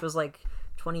run, which was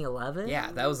 2011.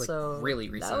 Yeah, that was really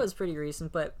recent. That was pretty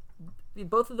recent, but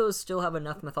both of those still have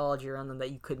enough mythology around them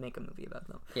that you could make a movie about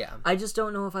them. Yeah. I just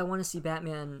don't know if I want to see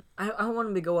Batman. I don't want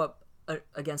him to go up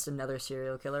against another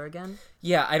serial killer again.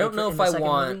 Yeah, I don't know if I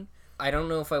want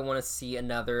to see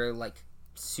another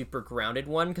super grounded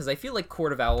one, because I feel like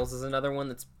Court of Owls is another one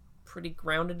that's pretty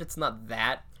grounded. It's not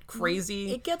that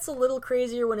crazy. It gets a little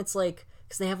crazier when it's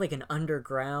because they have an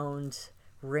underground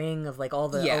ring of all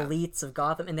the elites of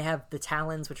Gotham, and they have the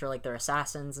Talons, which are their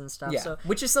assassins and stuff. Yeah, so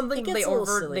which is something they've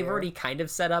already kind of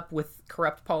set up with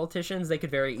corrupt politicians. They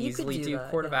could very easily do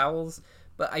Court of Owls.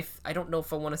 But I don't know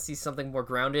if I want to see something more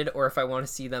grounded, or if I want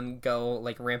to see them go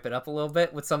ramp it up a little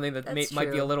bit with something that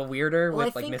might be a little weirder,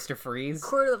 with Mr. Freeze.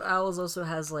 Court of Owls also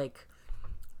has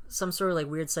some sort of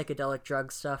weird psychedelic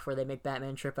drug stuff where they make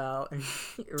Batman trip out and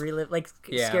relive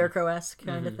Scarecrow-esque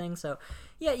kind of thing. So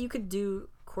yeah, you could do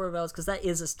Court of Owls, because that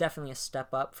is definitely a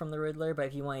step up from the Riddler, but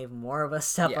if you want even more of a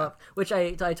step up, which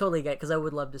I totally get, because I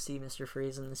would love to see Mr.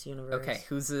 Freeze in this universe. Okay,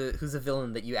 who's a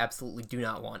villain that you absolutely do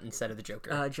not want instead of the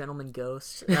Joker? Gentleman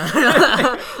Ghost.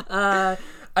 I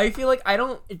feel like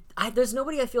there's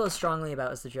nobody I feel as strongly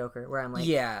about as the Joker, where I'm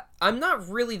yeah, I'm not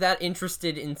really that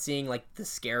interested in seeing the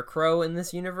Scarecrow in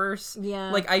this universe.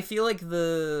 Yeah, I feel like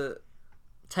the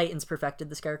Titans perfected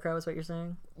the Scarecrow, is what you're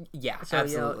saying? Yeah, so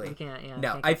absolutely. You can't,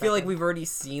 no, I feel like we've already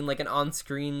seen an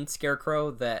on-screen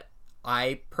Scarecrow that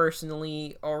I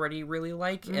personally already really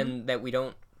like, and that we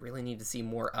don't really need to see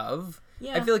more of.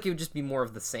 Yeah. I feel like it would just be more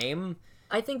of the same.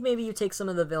 I think maybe you take some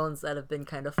of the villains that have been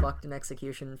kind of fucked in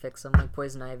execution and fix them, like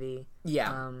Poison Ivy.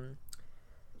 Yeah.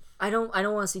 I don't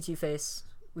want to see Two-Face.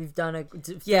 We've done a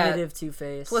definitive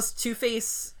Two-Face. Plus,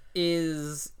 Two-Face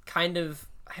is kind of...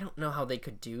 I don't know how they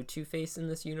could do Two-Face in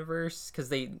this universe,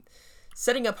 because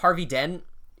setting up Harvey Dent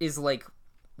is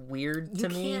weird to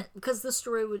me. You can't, because the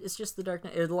story it's just the Dark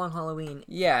Knight, or the Long Halloween.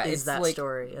 Yeah, is that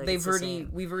story?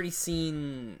 We've already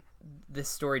seen this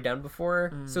story done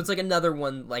before, so it's another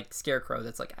one Scarecrow.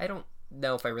 That's I don't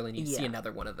know if I really need to see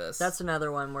another one of this. That's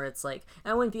another one where it's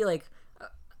I wouldn't be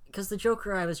because the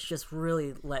Joker, I was just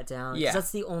really let down. Yeah,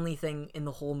 that's the only thing in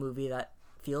the whole movie that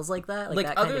feels like that,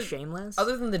 that kind of shameless.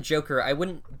 Other than the Joker, I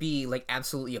wouldn't be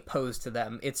absolutely opposed to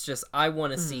them. It's just I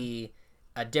want to see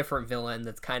a different villain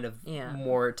that's kind of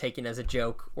more taken as a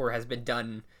joke, or has been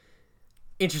done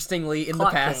interestingly in the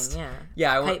past. King,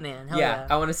 Hype Man.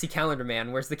 I want to see Calendar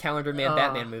Man. Where's the Calendar Man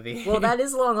Batman movie? Well, that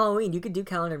is Long Halloween. You could do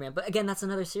Calendar Man, but again, that's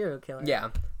another serial killer. Yeah,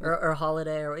 or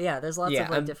Holiday, or there's lots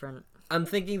of different. I'm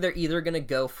thinking they're either going to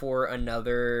go for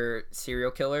another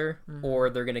serial killer, or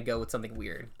they're going to go with something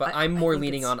weird. But I'm more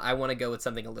leaning on I want to go with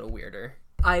something a little weirder.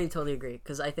 I totally agree,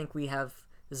 because I think this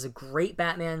is a great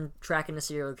Batman tracking a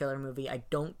serial killer movie. I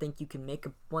don't think you can make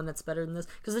one that's better than this,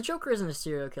 because the Joker isn't a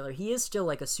serial killer. He is still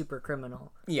a super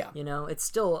criminal. Yeah. It's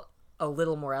still a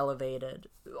little more elevated.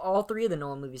 All three of the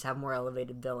Nolan movies have more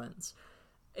elevated villains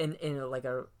in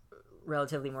a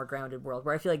relatively more grounded world,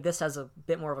 where I feel like this has a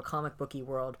bit more of a comic booky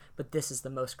world, but this is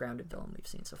the most grounded villain we've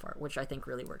seen so far, which I think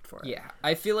really worked for it. Yeah,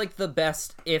 I feel like the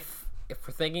best, if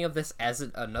we're thinking of this as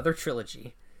another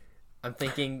trilogy, I'm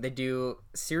thinking they do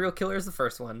serial killer as the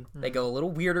first one, they go a little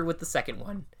weirder with the second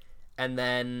one, and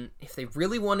then if they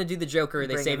really want to do the Joker,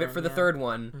 they save it for the third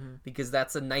one, because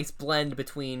that's a nice blend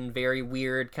between very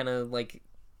weird kind of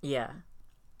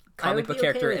comic book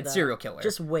character and serial killer.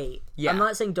 Just wait. Yeah. I'm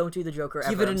not saying don't do the Joker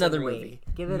ever. Give it another movie.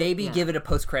 Give it a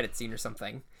post-credit scene or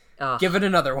something. Give it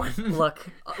another one. Look,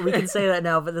 we can say that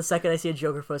now, but the second I see a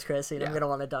Joker post-credit scene, I'm going to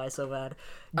want to die so bad.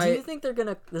 Do you think they're going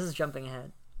to... This is jumping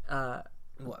ahead.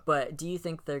 What? But do you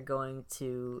think they're going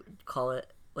to call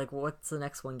it... what's the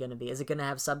next one going to be? Is it going to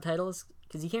have subtitles?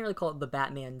 Because you can't really call it The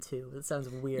Batman 2. That sounds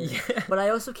weird. Yeah. But I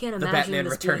also can't imagine... The Batman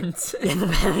Returns. The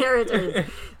Batman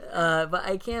Returns. But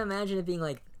I can't imagine it being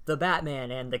The Batman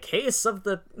and the Case of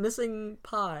the Missing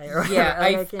Pie. Or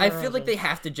I feel like they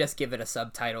have to just give it a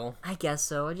subtitle. I guess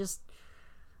so.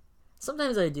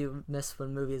 Sometimes I do miss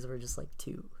when movies were just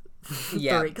too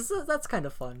Yeah, because that's kind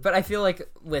of fun. But I feel like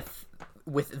with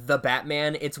the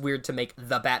Batman, it's weird to make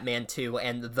the Batman 2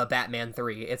 and the Batman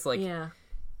 3. It's like, yeah.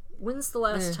 When's the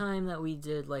last time that we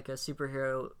did like a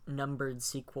superhero numbered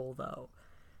sequel though?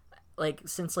 Like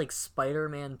since like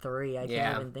Spider-Man 3, I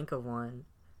can't even think of one.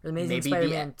 Or Amazing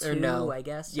Spider-Man 2, I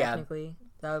guess. Technically,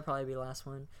 that would probably be the last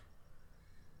one.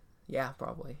 Yeah,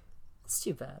 probably. It's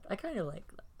too bad. I kind of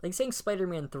like saying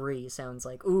Spider-Man 3 sounds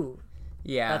like ooh.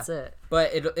 Yeah, that's it.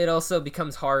 But it also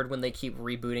becomes hard when they keep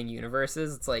rebooting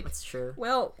universes. It's like, that's true.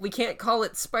 Well, we can't call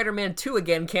it Spider-Man 2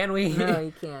 again, can we? No,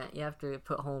 you can't. You have to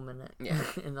put home in it. Yeah,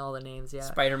 in all the names. Yeah,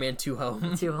 Spider-Man 2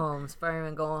 Home. 2 Home.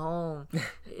 Spider-Man Going Home.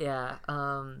 Yeah.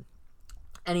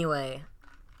 Anyway,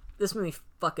 this movie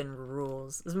fucking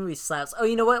rules. This movie slaps. Oh,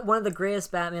 you know what? One of the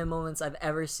greatest Batman moments I've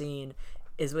ever seen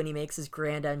is when he makes his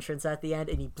grand entrance at the end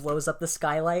and he blows up the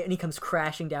skylight and he comes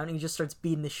crashing down and he just starts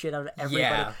beating the shit out of everybody.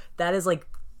 Yeah. That is like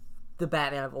the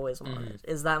Batman I've always wanted.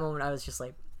 Is that moment I was just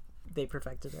like, they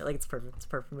perfected it. Like it's perfect. It's a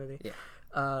perfect movie.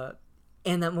 Yeah.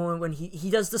 And that moment when he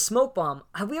does the smoke bomb.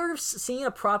 Have we ever seen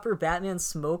a proper Batman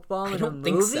smoke bomb in a movie?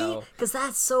 I don't think so. Because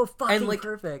that's so fucking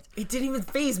perfect. It didn't even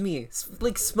faze me.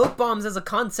 Like smoke bombs as a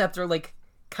concept are like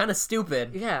kind of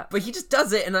stupid. Yeah. But he just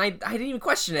does it and I didn't even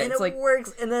question it. And it's it like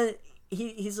works. And then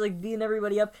he's like beating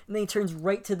everybody up, and then he turns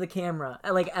right to the camera,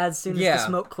 like as soon as the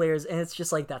smoke clears, and it's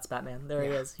just like that's Batman. There he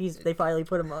is. They finally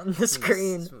put him on the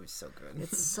screen. This movie's so good.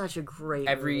 It's such a great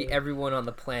movie. Everyone on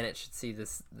the planet should see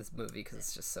this movie because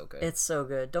it's just so good. It's so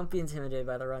good. Don't be intimidated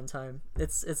by the runtime.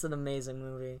 It's an amazing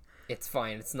movie. It's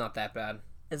fine. It's not that bad.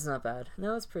 It's not bad.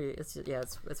 No, it's pretty.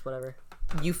 It's whatever.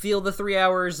 You feel the 3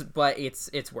 hours, but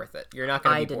it's worth it. You're not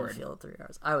gonna be bored. I didn't feel 3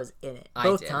 hours. I was in it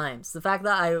both times. The fact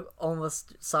that I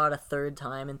almost saw it a third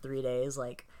time in 3 days,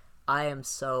 like I am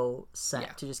so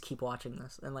set to just keep watching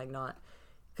this and like not,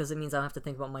 because it means I don't have to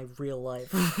think about my real life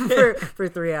for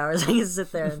 3 hours. I can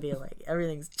sit there and be like,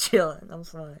 everything's chilling. I'm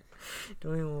fine.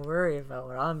 Don't even worry about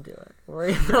what I'm doing.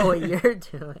 Worry about what you're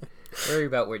doing. Worry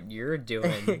about what you're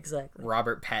doing. Exactly.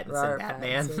 Robert Pattinson,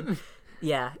 Batman. Pattinson.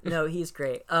 Yeah, no, he's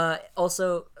great.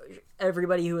 Also,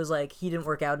 everybody who was like, he didn't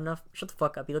work out enough, shut the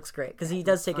fuck up. He looks great. Because he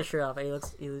does take his shirt off. And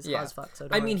he looks hot as fuck. So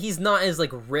I mean, he's not as,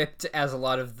 like, ripped as a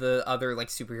lot of the other, like,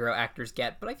 superhero actors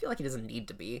get, but I feel like he doesn't need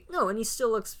to be. No, and he still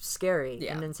looks scary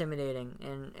and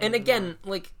intimidating. And again,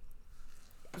 like,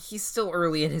 he's still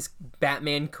early in his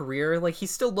Batman career. Like, he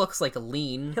still looks like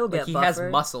lean. He'll get he buffer.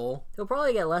 Has muscle. He'll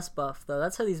probably get less buff though.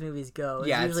 That's how these movies go.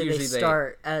 Usually they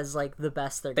start as like the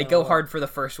best they go hard for the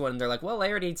first one and they're like, well, I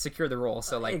already secured the role,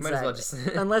 so like might as well just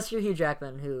unless you're Hugh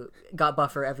Jackman who got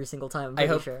buffer every single time. I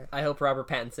hope Robert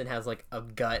Pattinson has like a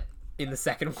gut in the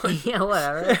second one. Yeah,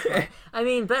 whatever. I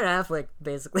mean, Ben Affleck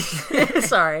basically.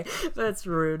 Sorry, that's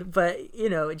rude, but you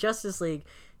know, Justice League.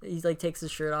 He like takes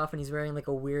his shirt off and he's wearing like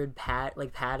a weird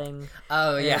padding.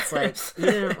 Oh yeah, it's like you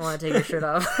didn't want to take your shirt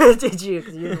off, did you?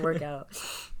 Because you didn't work out.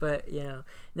 But you know,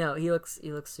 no, he looks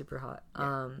super hot.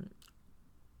 Yeah.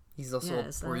 He's also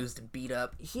bruised and beat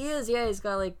up. He is. Yeah, he's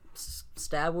got like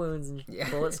stab wounds and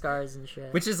bullet scars and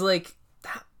shit. Which is like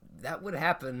that would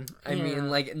happen. I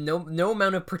mean, like no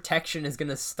amount of protection is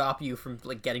gonna stop you from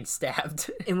like getting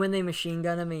stabbed. And when they machine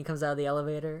gun him and he comes out of the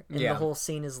elevator and the whole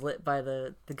scene is lit by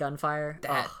the gunfire,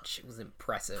 that shit was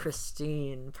impressive,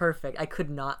 pristine, perfect. I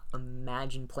could not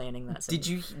imagine planning that scene.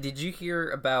 Did you hear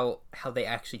about how they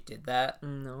actually did that?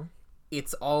 No.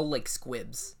 It's all like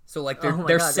squibs. So like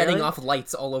they're setting off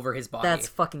lights all over his body. That's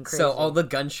fucking crazy. So all the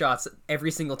gunshots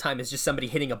every single time is just somebody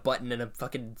hitting a button and a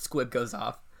fucking squib goes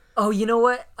off. Oh, you know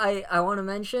what I want to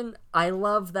mention? I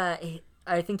love that.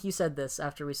 I think you said this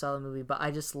after we saw the movie, but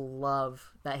I just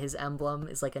love that his emblem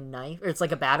is like a knife, or it's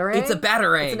like a batarang. It's a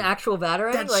batarang. It's an actual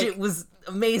batarang. That shit was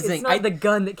amazing. It's not the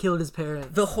gun that killed his parents.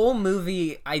 The whole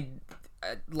movie,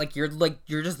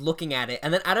 you're just looking at it,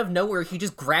 and then out of nowhere, he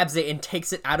just grabs it and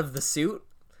takes it out of the suit.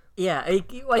 Yeah,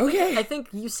 I think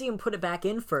you see him put it back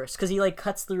in first because he like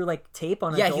cuts through like tape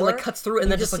on a door. Yeah, he like cuts through it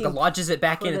and then just like lodges it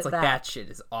back in. It's like that shit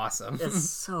is awesome. It's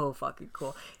so fucking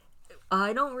cool.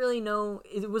 I don't really know.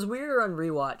 It was weirder on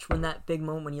rewatch when that big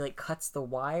moment when he like cuts the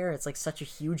wire. It's like such a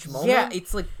huge moment. Yeah,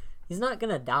 it's like he's not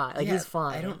gonna die. Like he's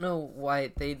fine. I don't know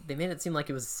why they made it seem like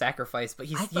it was a sacrifice, but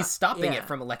he's stopping it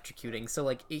from electrocuting. So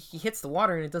like he hits the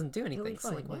water and it doesn't do anything.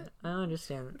 So like what? I don't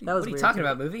understand. What are you talking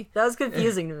about, movie? That was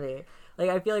confusing to me. Like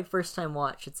I feel like first time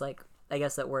watch, it's like I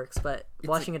guess that works, but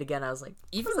watching it again, I was like,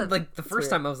 even like the first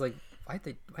time, I was like, why'd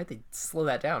they slow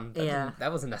that down?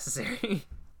 That wasn't necessary.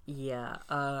 Yeah,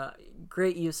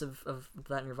 great use of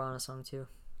that Nirvana song too.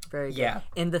 Very good. Yeah,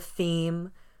 and the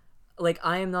theme, like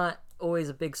I am not always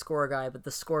a big score guy, but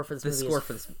the score for this movie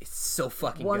is so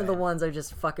fucking one good. of the ones I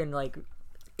just fucking like.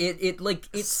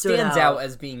 it stands out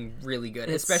as being really good,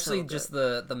 especially so good. Just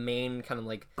the main kind of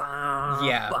like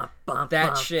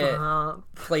that shit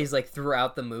plays like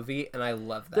throughout the movie, and I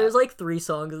love that. There's like 3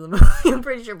 songs in the movie, I'm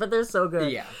pretty sure, but they're so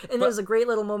good. Yeah, and there's a great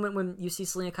little moment when you see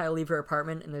Selena Kyle leave her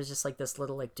apartment, and there's just like this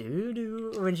little like doo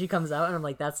doo when she comes out, and I'm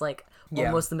like, that's like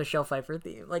almost the Michelle Pfeiffer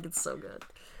theme. Like, it's so good.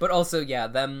 But also,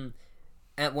 them.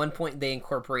 At one point, they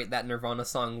incorporate that Nirvana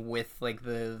song with like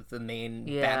the main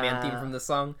Batman theme from the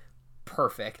song.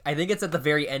 Perfect. I think it's at the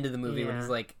very end of the movie when he's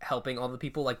like helping all the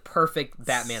people. Like, perfect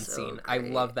Batman scene. Great. I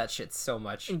love that shit so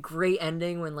much. And great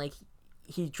ending when like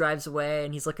he drives away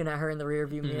and he's looking at her in the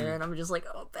rearview mirror, and I'm just like,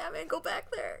 oh, Batman, go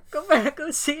back there, go back, go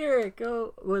see her,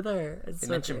 go with her. They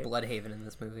mentioned Bloodhaven in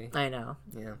this movie. I know.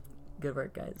 Yeah. Good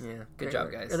work, guys. Yeah. Good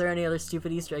job, guys. Are there any other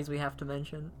stupid Easter eggs we have to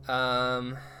mention?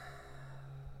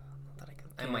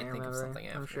 I might think of something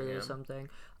after. I'm sure there's something.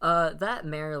 That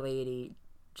mayor lady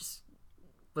just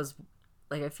was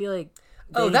like, I feel like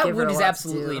that wound is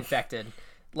absolutely infected.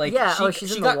 Like,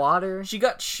 she's in the water. She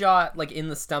got shot like in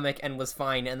the stomach and was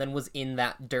fine, and then was in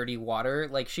that dirty water.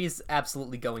 Like, she's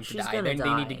absolutely going to die.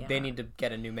 They need to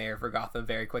get a new mayor for Gotham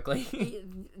very quickly.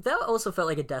 That also felt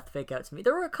like a death fake out to me.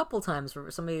 There were a couple times where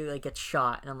somebody like gets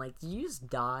shot, and I'm like, did you just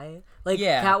die? Like,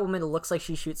 Catwoman looks like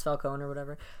she shoots Falcone or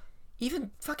whatever.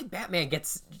 Even fucking Batman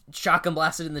gets shotgun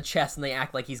blasted in the chest, and they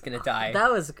act like he's gonna die.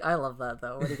 I love that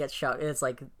though. When he gets shot, it's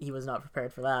like he was not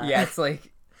prepared for that. Yeah, it's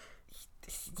like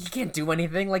he can't do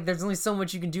anything. Like, there's only so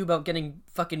much you can do about getting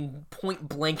fucking point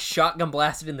blank shotgun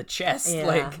blasted in the chest. Yeah,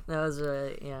 like, that was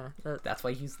that's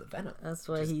why he used the venom. That's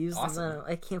why he used the venom.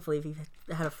 I can't believe he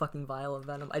had a fucking vial of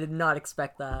venom. I did not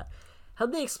expect that.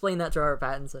 How'd they explain that to Robert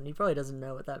Pattinson? He probably doesn't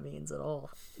know what that means at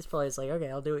all. He's probably just like, okay,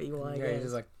 I'll do what you want. Yeah, he's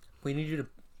just like, we need you to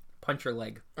punch her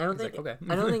leg. I don't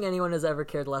think anyone has ever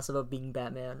cared less about being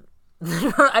Batman.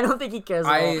 I don't think he cares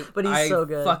at all, but he's so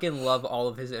good. I fucking love all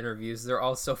of his interviews. They're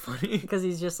all so funny. Because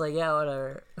he's just like, yeah,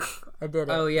 whatever. I did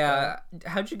it. Oh, yeah.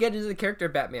 How'd you get into the character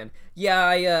of Batman?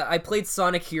 Yeah, I played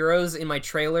Sonic Heroes in my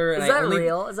trailer. And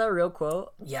real? Is that a real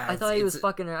quote? Yeah. I thought he was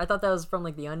fucking her. I thought that was from,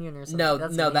 like, The Onion or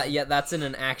something. No, that's in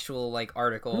an actual, like,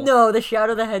 article. No, the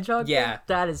Shadow the Hedgehog thing? Yeah.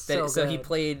 That is so good. So he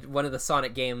played one of the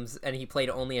Sonic games, and he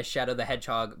played only as Shadow the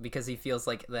Hedgehog because he feels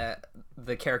like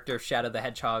the character of Shadow the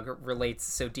Hedgehog relates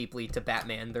so deeply to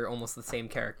Batman. They're almost the same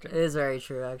character. It is very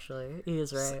true, actually. He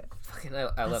is right. Fucking,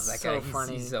 I love that guy.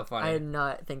 Funny. He's so funny. I did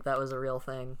not think that was a real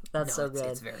thing. That's so good.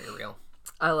 It's very real.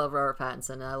 I love Robert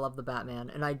Pattinson, and I love the Batman,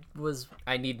 and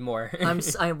I need more.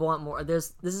 I want more.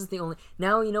 This is the only...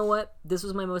 Now, you know what? This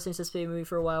was my most anticipated movie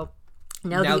for a while.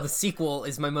 Now the sequel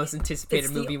is my most anticipated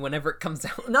movie whenever it comes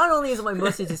out. Not only is it my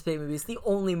most anticipated movie, it's the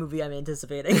only movie I'm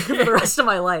anticipating for the rest of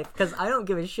my life, because I don't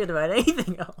give a shit about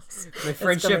anything else. My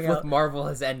friendship with Marvel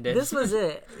has ended. This was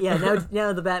it. Yeah,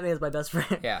 now the Batman is my best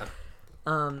friend. Yeah.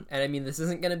 And I mean, this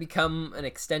isn't going to become an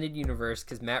extended universe,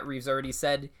 because Matt Reeves already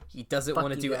said he doesn't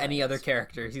want to do any other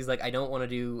characters. He's like, I don't want to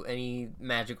do any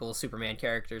magical Superman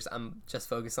characters. I'm just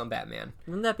focused on Batman.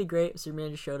 Wouldn't that be great if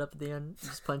Superman just showed up at the end,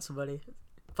 just punched somebody?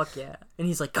 Fuck yeah. And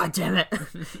he's like, God damn it.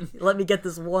 Let me get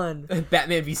this one.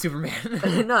 Batman v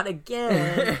Superman. Not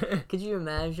again. Could you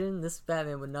imagine? This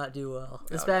Batman would not do well.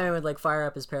 This Batman would like fire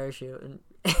up his parachute and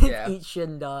eat shit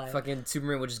and die. Fucking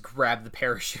Superman would just grab the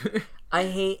parachute. I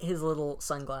hate his little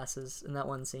sunglasses in that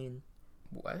one scene.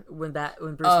 What? When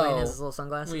Bruce Wayne has his little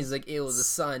sunglasses. When he's like, it was the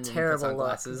sun. Terrible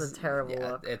look. It's a terrible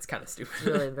look. It's kind of stupid. It's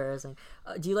really embarrassing.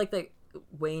 Do you like that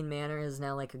Wayne Manor is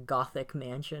now like a gothic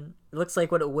mansion? It looks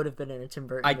like what it would have been in a Tim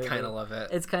Burton movie. I kind of love it.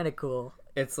 It's kind of cool.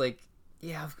 It's like,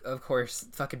 yeah, of course,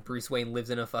 fucking Bruce Wayne lives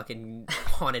in a fucking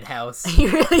haunted house. He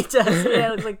really does. Yeah,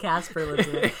 it looks like Casper lives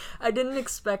in it. I didn't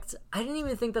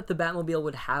even think that the Batmobile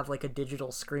would have like a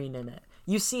digital screen in it.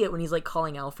 You see it when he's like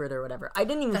calling Alfred or whatever. I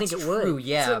didn't even think it would.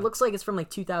 Yeah. So it looks like it's from like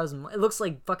 2000. It looks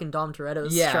like fucking Dom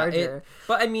Toretto's Charger.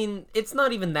 But I mean, it's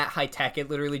not even that high tech. It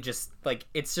literally just like,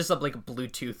 it's just like a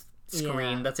Bluetooth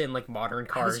screen that's in like modern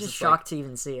cars. I was just shocked to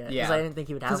even see it because I didn't think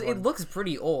he would have one. Because it looks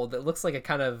pretty old. It looks like a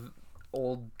kind of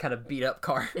old, kind of beat up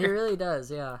car. It really does,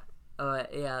 yeah.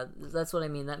 Yeah, that's what I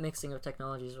mean. That mixing of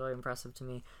technology is really impressive to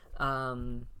me.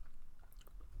 The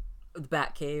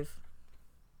Batcave.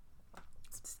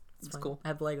 It's cool. I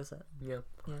have the Lego set. Yeah.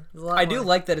 I do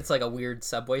like that it's like a weird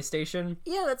subway station.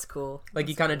 Yeah, that's cool. Like,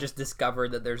 you kind of just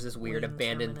discovered that there's this weird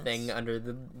abandoned thing under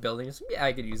the buildings. Yeah,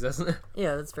 I could use this.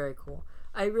 Yeah, that's very cool.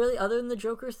 I really, other than the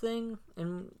Joker thing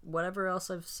and whatever else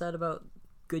I've said about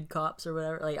good cops or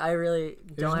whatever, like, I really don't have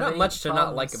any There's not much problems. to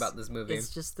not like about this movie.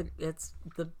 It's just it's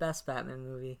the best Batman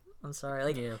movie. I'm sorry.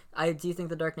 Like, Yeah. I do think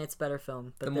The Dark Knight's a better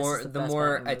film. But The this more is the the best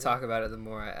more Batman I movie. talk about it, the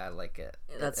more I like it.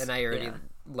 That's- and I already yeah.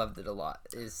 loved it a lot.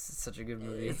 It's such a good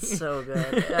movie. It's so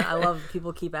good. I love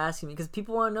people keep asking me because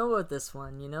people want to know about this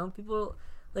one. You know, people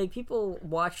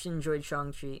watched and enjoyed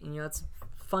Shang-Chi, and it's a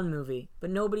fun movie, but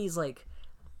nobody's like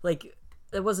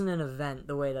it wasn't an event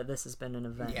the way that this has been an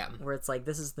event. Yeah. Where it's like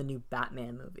this is the new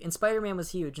Batman movie, and Spider-Man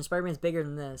was huge, and Spider-Man's bigger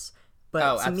than this. But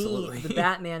Oh, to absolutely. me, the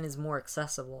Batman is more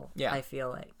accessible. Yeah. I feel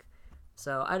like.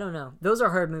 So I don't know. Those are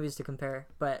hard movies to compare,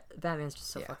 but Batman's just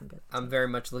so fucking good. I'm very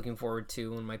much looking forward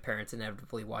to when my parents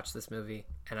inevitably watch this movie,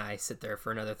 and I sit there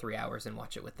for another 3 hours and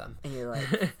watch it with them. And you're like,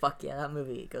 fuck yeah, that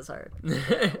movie goes hard.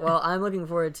 Well, I'm looking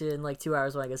forward to in like 2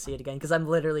 hours when I go see it again, because I'm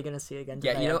literally going to see it again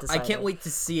tonight. Yeah, I've I can't decided. wait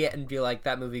to see it and be like,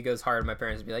 that movie goes hard. My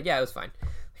parents would be like, yeah, it was fine.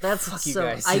 That's Fuck so. you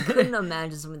guys. I couldn't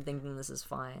imagine someone thinking this is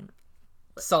fine.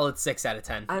 Solid 6 out of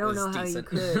 10. I It don't was know how decent.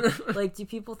 you could. Like, do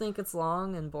people think it's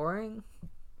long and boring?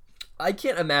 I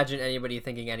can't imagine anybody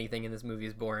thinking anything in this movie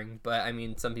is boring, but I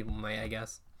mean, some people might, I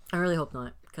guess. I really hope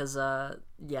not, because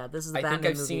this is the I think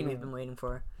Batman I've movie seen- we've been waiting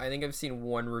for. I think I've seen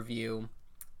one review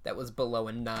that was below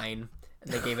a 9,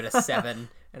 and they gave it a 7,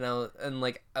 and I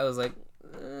was like,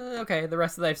 okay. The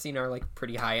rest that I've seen are like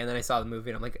pretty high, and then I saw the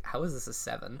movie, and I'm like, how is this a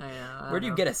 7? I know. Where do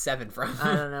you get a 7 from?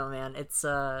 I don't know, man. It's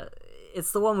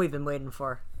the one we've been waiting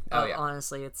for. Oh, yeah.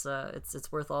 Honestly, it's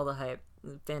worth all the hype.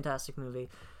 Fantastic movie.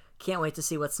 Can't wait to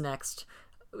see what's next.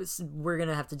 We're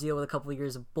gonna have to deal with a couple of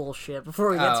years of bullshit before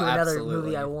we get to another absolutely.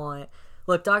 movie I want.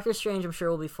 Look, Doctor Strange, I'm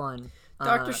sure will be fun.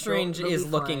 Doctor Strange it'll is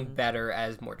be looking fun. better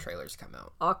as more trailers come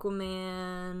out.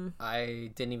 Aquaman,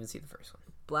 I didn't even see the first one.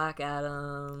 Black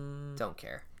Adam. Don't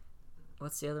care.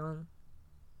 What's the other one?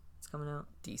 It's coming out.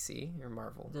 DC or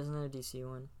Marvel? There's another DC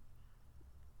one.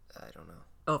 I don't know.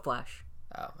 Oh, Flash.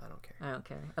 Oh, I don't care. I don't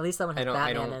care. At least that one has I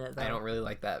Batman don't. in it. Though. I don't really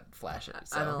like that Flash.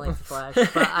 So. I don't like the Flash,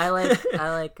 but I like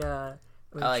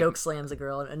when I like- choke slams a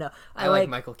girl. No, I like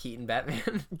Michael Keaton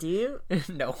Batman. Do you?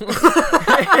 No.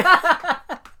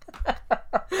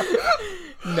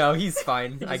 No, he's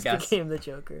fine. I Just guess. became the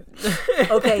Joker.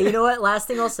 Okay, you know what? Last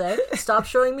thing I'll say: stop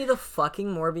showing me the fucking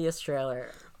Morbius trailer.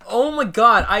 Oh my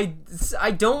god,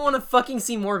 I don't want to fucking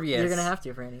see Morbius. You're gonna have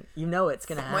to, Franny. You know it's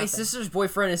gonna happen. My sister's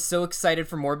boyfriend is so excited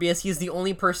for Morbius. He's the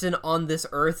only person on this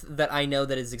earth that I know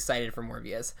that is excited for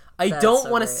Morbius. I That's don't so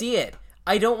want to great. see it.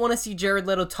 I don't want to see Jared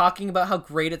Leto talking about how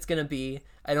great it's gonna be.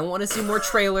 I don't want to see more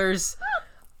trailers.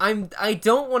 I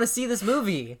don't want to see this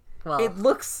movie. Well, It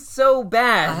looks so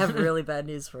bad. I have really bad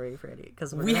news for you, Franny.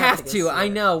 Because we have to. I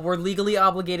know. We're legally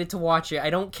obligated to watch it. I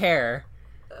don't care.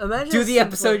 Imagine Do a the simpler-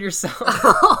 episode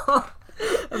yourself.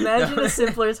 Imagine No. a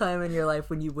simpler time in your life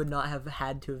when you would not have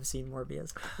had to have seen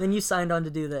Morbius. Then you signed on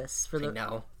to do this for the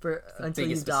know. for until you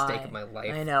biggest die. mistake of my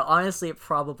life. I know. Honestly, it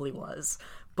probably was.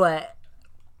 But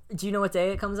do you know what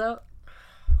day it comes out?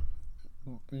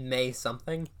 May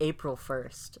something. April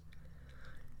 1st.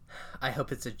 I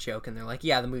hope it's a joke and they're like,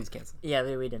 yeah, the movie's canceled. Yeah,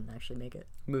 we didn't actually make it.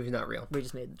 The movie's not real. We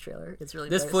just made the trailer. It's really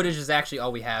This embarrassing. footage is actually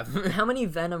all we have. How many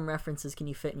Venom references can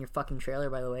you fit in your fucking trailer,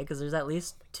 by the way? Because there's at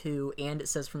least 2, and it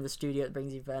says from the studio it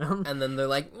brings you Venom. And then they're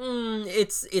like,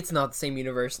 it's not the same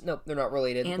universe. Nope, they're not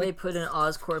related. And Like, they put in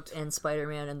Oscorp and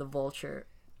Spider-Man and the Vulture.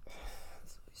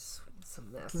 it's a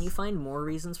mess. Can you find more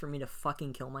reasons for me to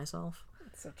fucking kill myself?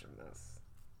 It's such a mess.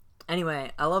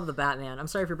 Anyway, I love the Batman. I'm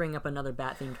sorry for bringing up another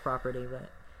Bat-themed property, but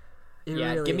it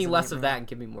Yeah, really give me is a less of nightmare. that and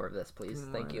give me more of this, please.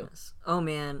 Thank you. Oh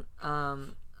man,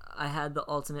 I had the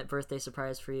ultimate birthday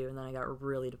surprise for you, and then I got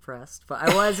really depressed. But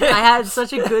I had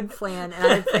such a good plan, and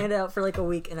I had planned it out for like a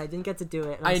week, and I didn't get to do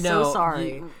it. And I'm I know. so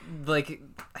sorry.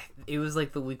 It was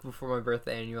like the week before my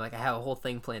birthday, and you're like, I have a whole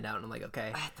thing planned out, and I'm like,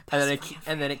 okay. And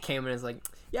then it came, and it's like,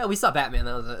 yeah, we saw Batman.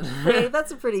 That was it. Hey,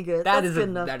 that's a pretty good. That that's is good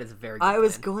a enough. that is a very good. I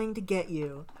was plan. going to get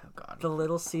you Oh god. the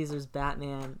Little Caesars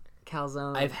Batman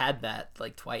calzone. I've had that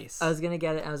like twice. I was gonna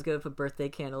get it. I was gonna put birthday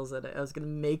candles in it. I was gonna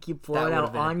make you blow That it would've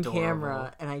out been on adorable.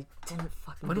 camera, and I didn't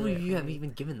fucking. When do would it, you have man.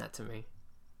 even given that to me?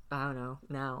 I don't know.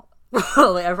 Now,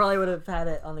 like, I probably would have had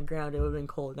it on the ground. It would have been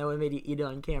cold. And I would have made you eat it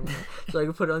on camera, so I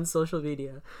could put it on social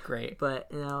media. Great.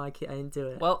 But no, I didn't do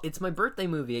it. Well, it's my birthday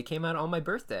movie. It came out on my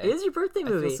birthday. It is your birthday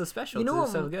movie. I feel so special. You know It what?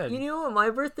 was so good. You know what my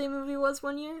birthday movie was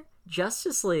one year?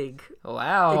 Justice League.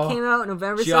 Wow. It came out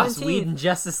November Joss 17th. Whedon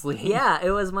Justice League. Yeah, it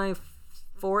was my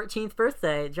 14th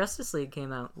birthday. Justice League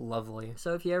came out. Lovely.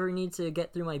 So if you ever need to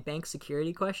get through my bank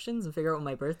security questions and figure out what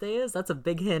my birthday is, that's a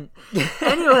big hint.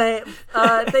 Anyway,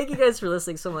 thank you guys for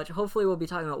listening so much. Hopefully we'll be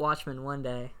talking about Watchmen one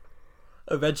day.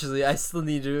 Eventually, I still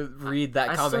need to read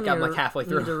that comic. I'm like halfway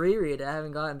through. I need to reread it. I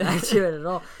haven't gotten back to it at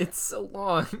all. It's so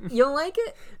long. You don't like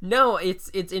it? No, it's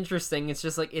interesting. It's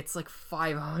just like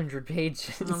 500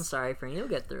 pages. I'm sorry, Frank. You'll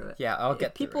get through it. Yeah, I'll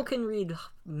get through it. People can read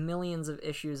millions of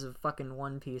issues of fucking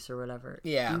One Piece or whatever.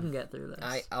 Yeah, you can get through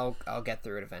this. I'll get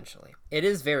through it eventually. It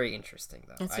is very interesting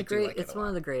though. It's one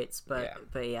of the greats, but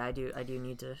yeah, I do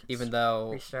need to. Even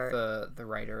though restart. the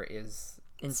writer is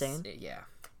insane. Yeah.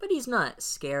 But he's not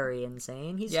scary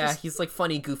insane. He's like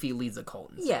funny, goofy, leads a cult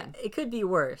insane. Yeah, it could be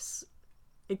worse.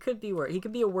 It could be worse. He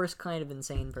could be a worse kind of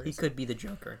insane person. He could be the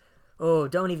Joker. Oh,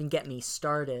 don't even get me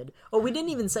started. Oh, we didn't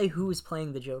even say who was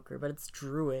playing the Joker, but it's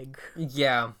Druig.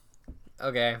 Yeah.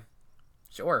 Okay.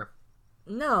 Sure.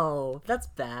 No, that's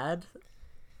bad.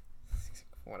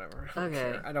 Whatever.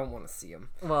 Okay. Sure. I don't want to see him.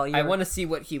 Well, I want to see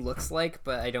what he looks like,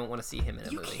 but I don't want to see him in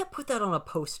a movie. You can't put that on a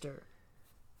poster.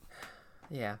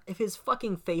 Yeah. If his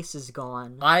fucking face is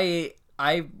gone. I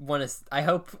want to. I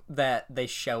hope that they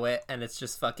show it and it's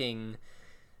just fucking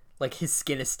like his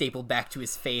skin is stapled back to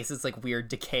his face. It's like weird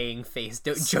decaying face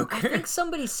Joker. I think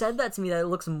somebody said that to me, that it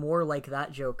looks more like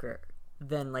that Joker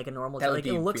than like a normal Joker. Like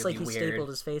it looks really like he stapled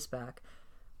his face back.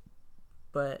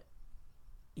 But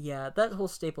yeah, that whole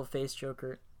staple face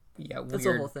Joker. Yeah, that's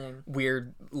the whole thing.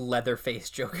 Weird leather face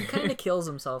Joker. He kind of kills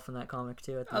himself in that comic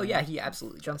too. Yeah, he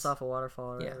absolutely jumps off a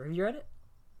waterfall. Or whatever. Have you read it?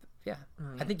 Yeah. Oh,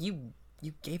 yeah. I think you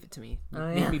gave it to me. You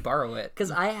made me borrow it.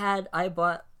 Because I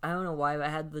bought, I don't know why, but I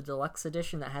had the deluxe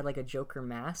edition that had like a Joker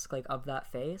mask, like of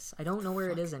that face. I don't know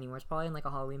where it is anymore. It's probably in like a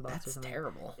Halloween box or something. That's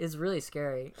terrible. It's really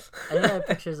scary. I think I had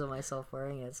pictures of myself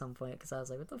wearing it at some point because I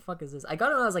was like, what the fuck is this? I got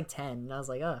it when I was like 10 and I was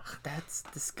like, ugh. That's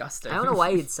disgusting. I don't know why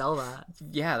you'd sell that.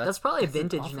 Yeah, that's probably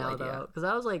vintage now though, because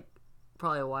I was like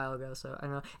probably a while ago, so I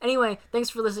don't know. Anyway, thanks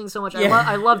for listening so much.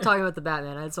 I love talking about the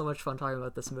Batman. I had so much fun talking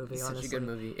about this movie. It's honestly, such a good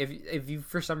movie. If you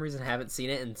for some reason haven't seen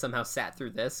it and somehow sat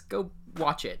through this, go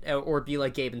watch it or be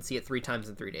like Gabe and see it 3 times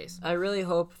in 3 days. I really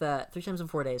hope that 3 times in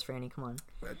 4 days, Franny. Come on.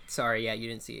 Sorry, yeah, you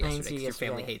didn't see it yesterday because your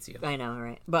family hates you. I know,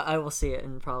 right? But I will see it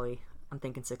and probably. I'm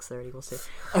thinking 6:30. We'll see.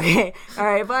 Okay. All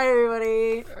right. Bye,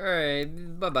 everybody. All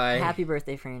right. Bye-bye. Happy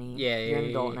birthday, Franny. Yeah, you're an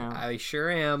adult now. I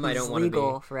sure am. I don't want to be.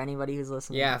 Legal for anybody who's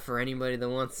listening. Yeah, for anybody that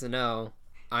wants to know.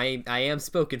 I am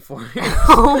spoken for.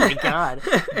 Oh my god.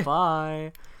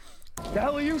 Bye. The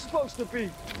hell are you supposed to be?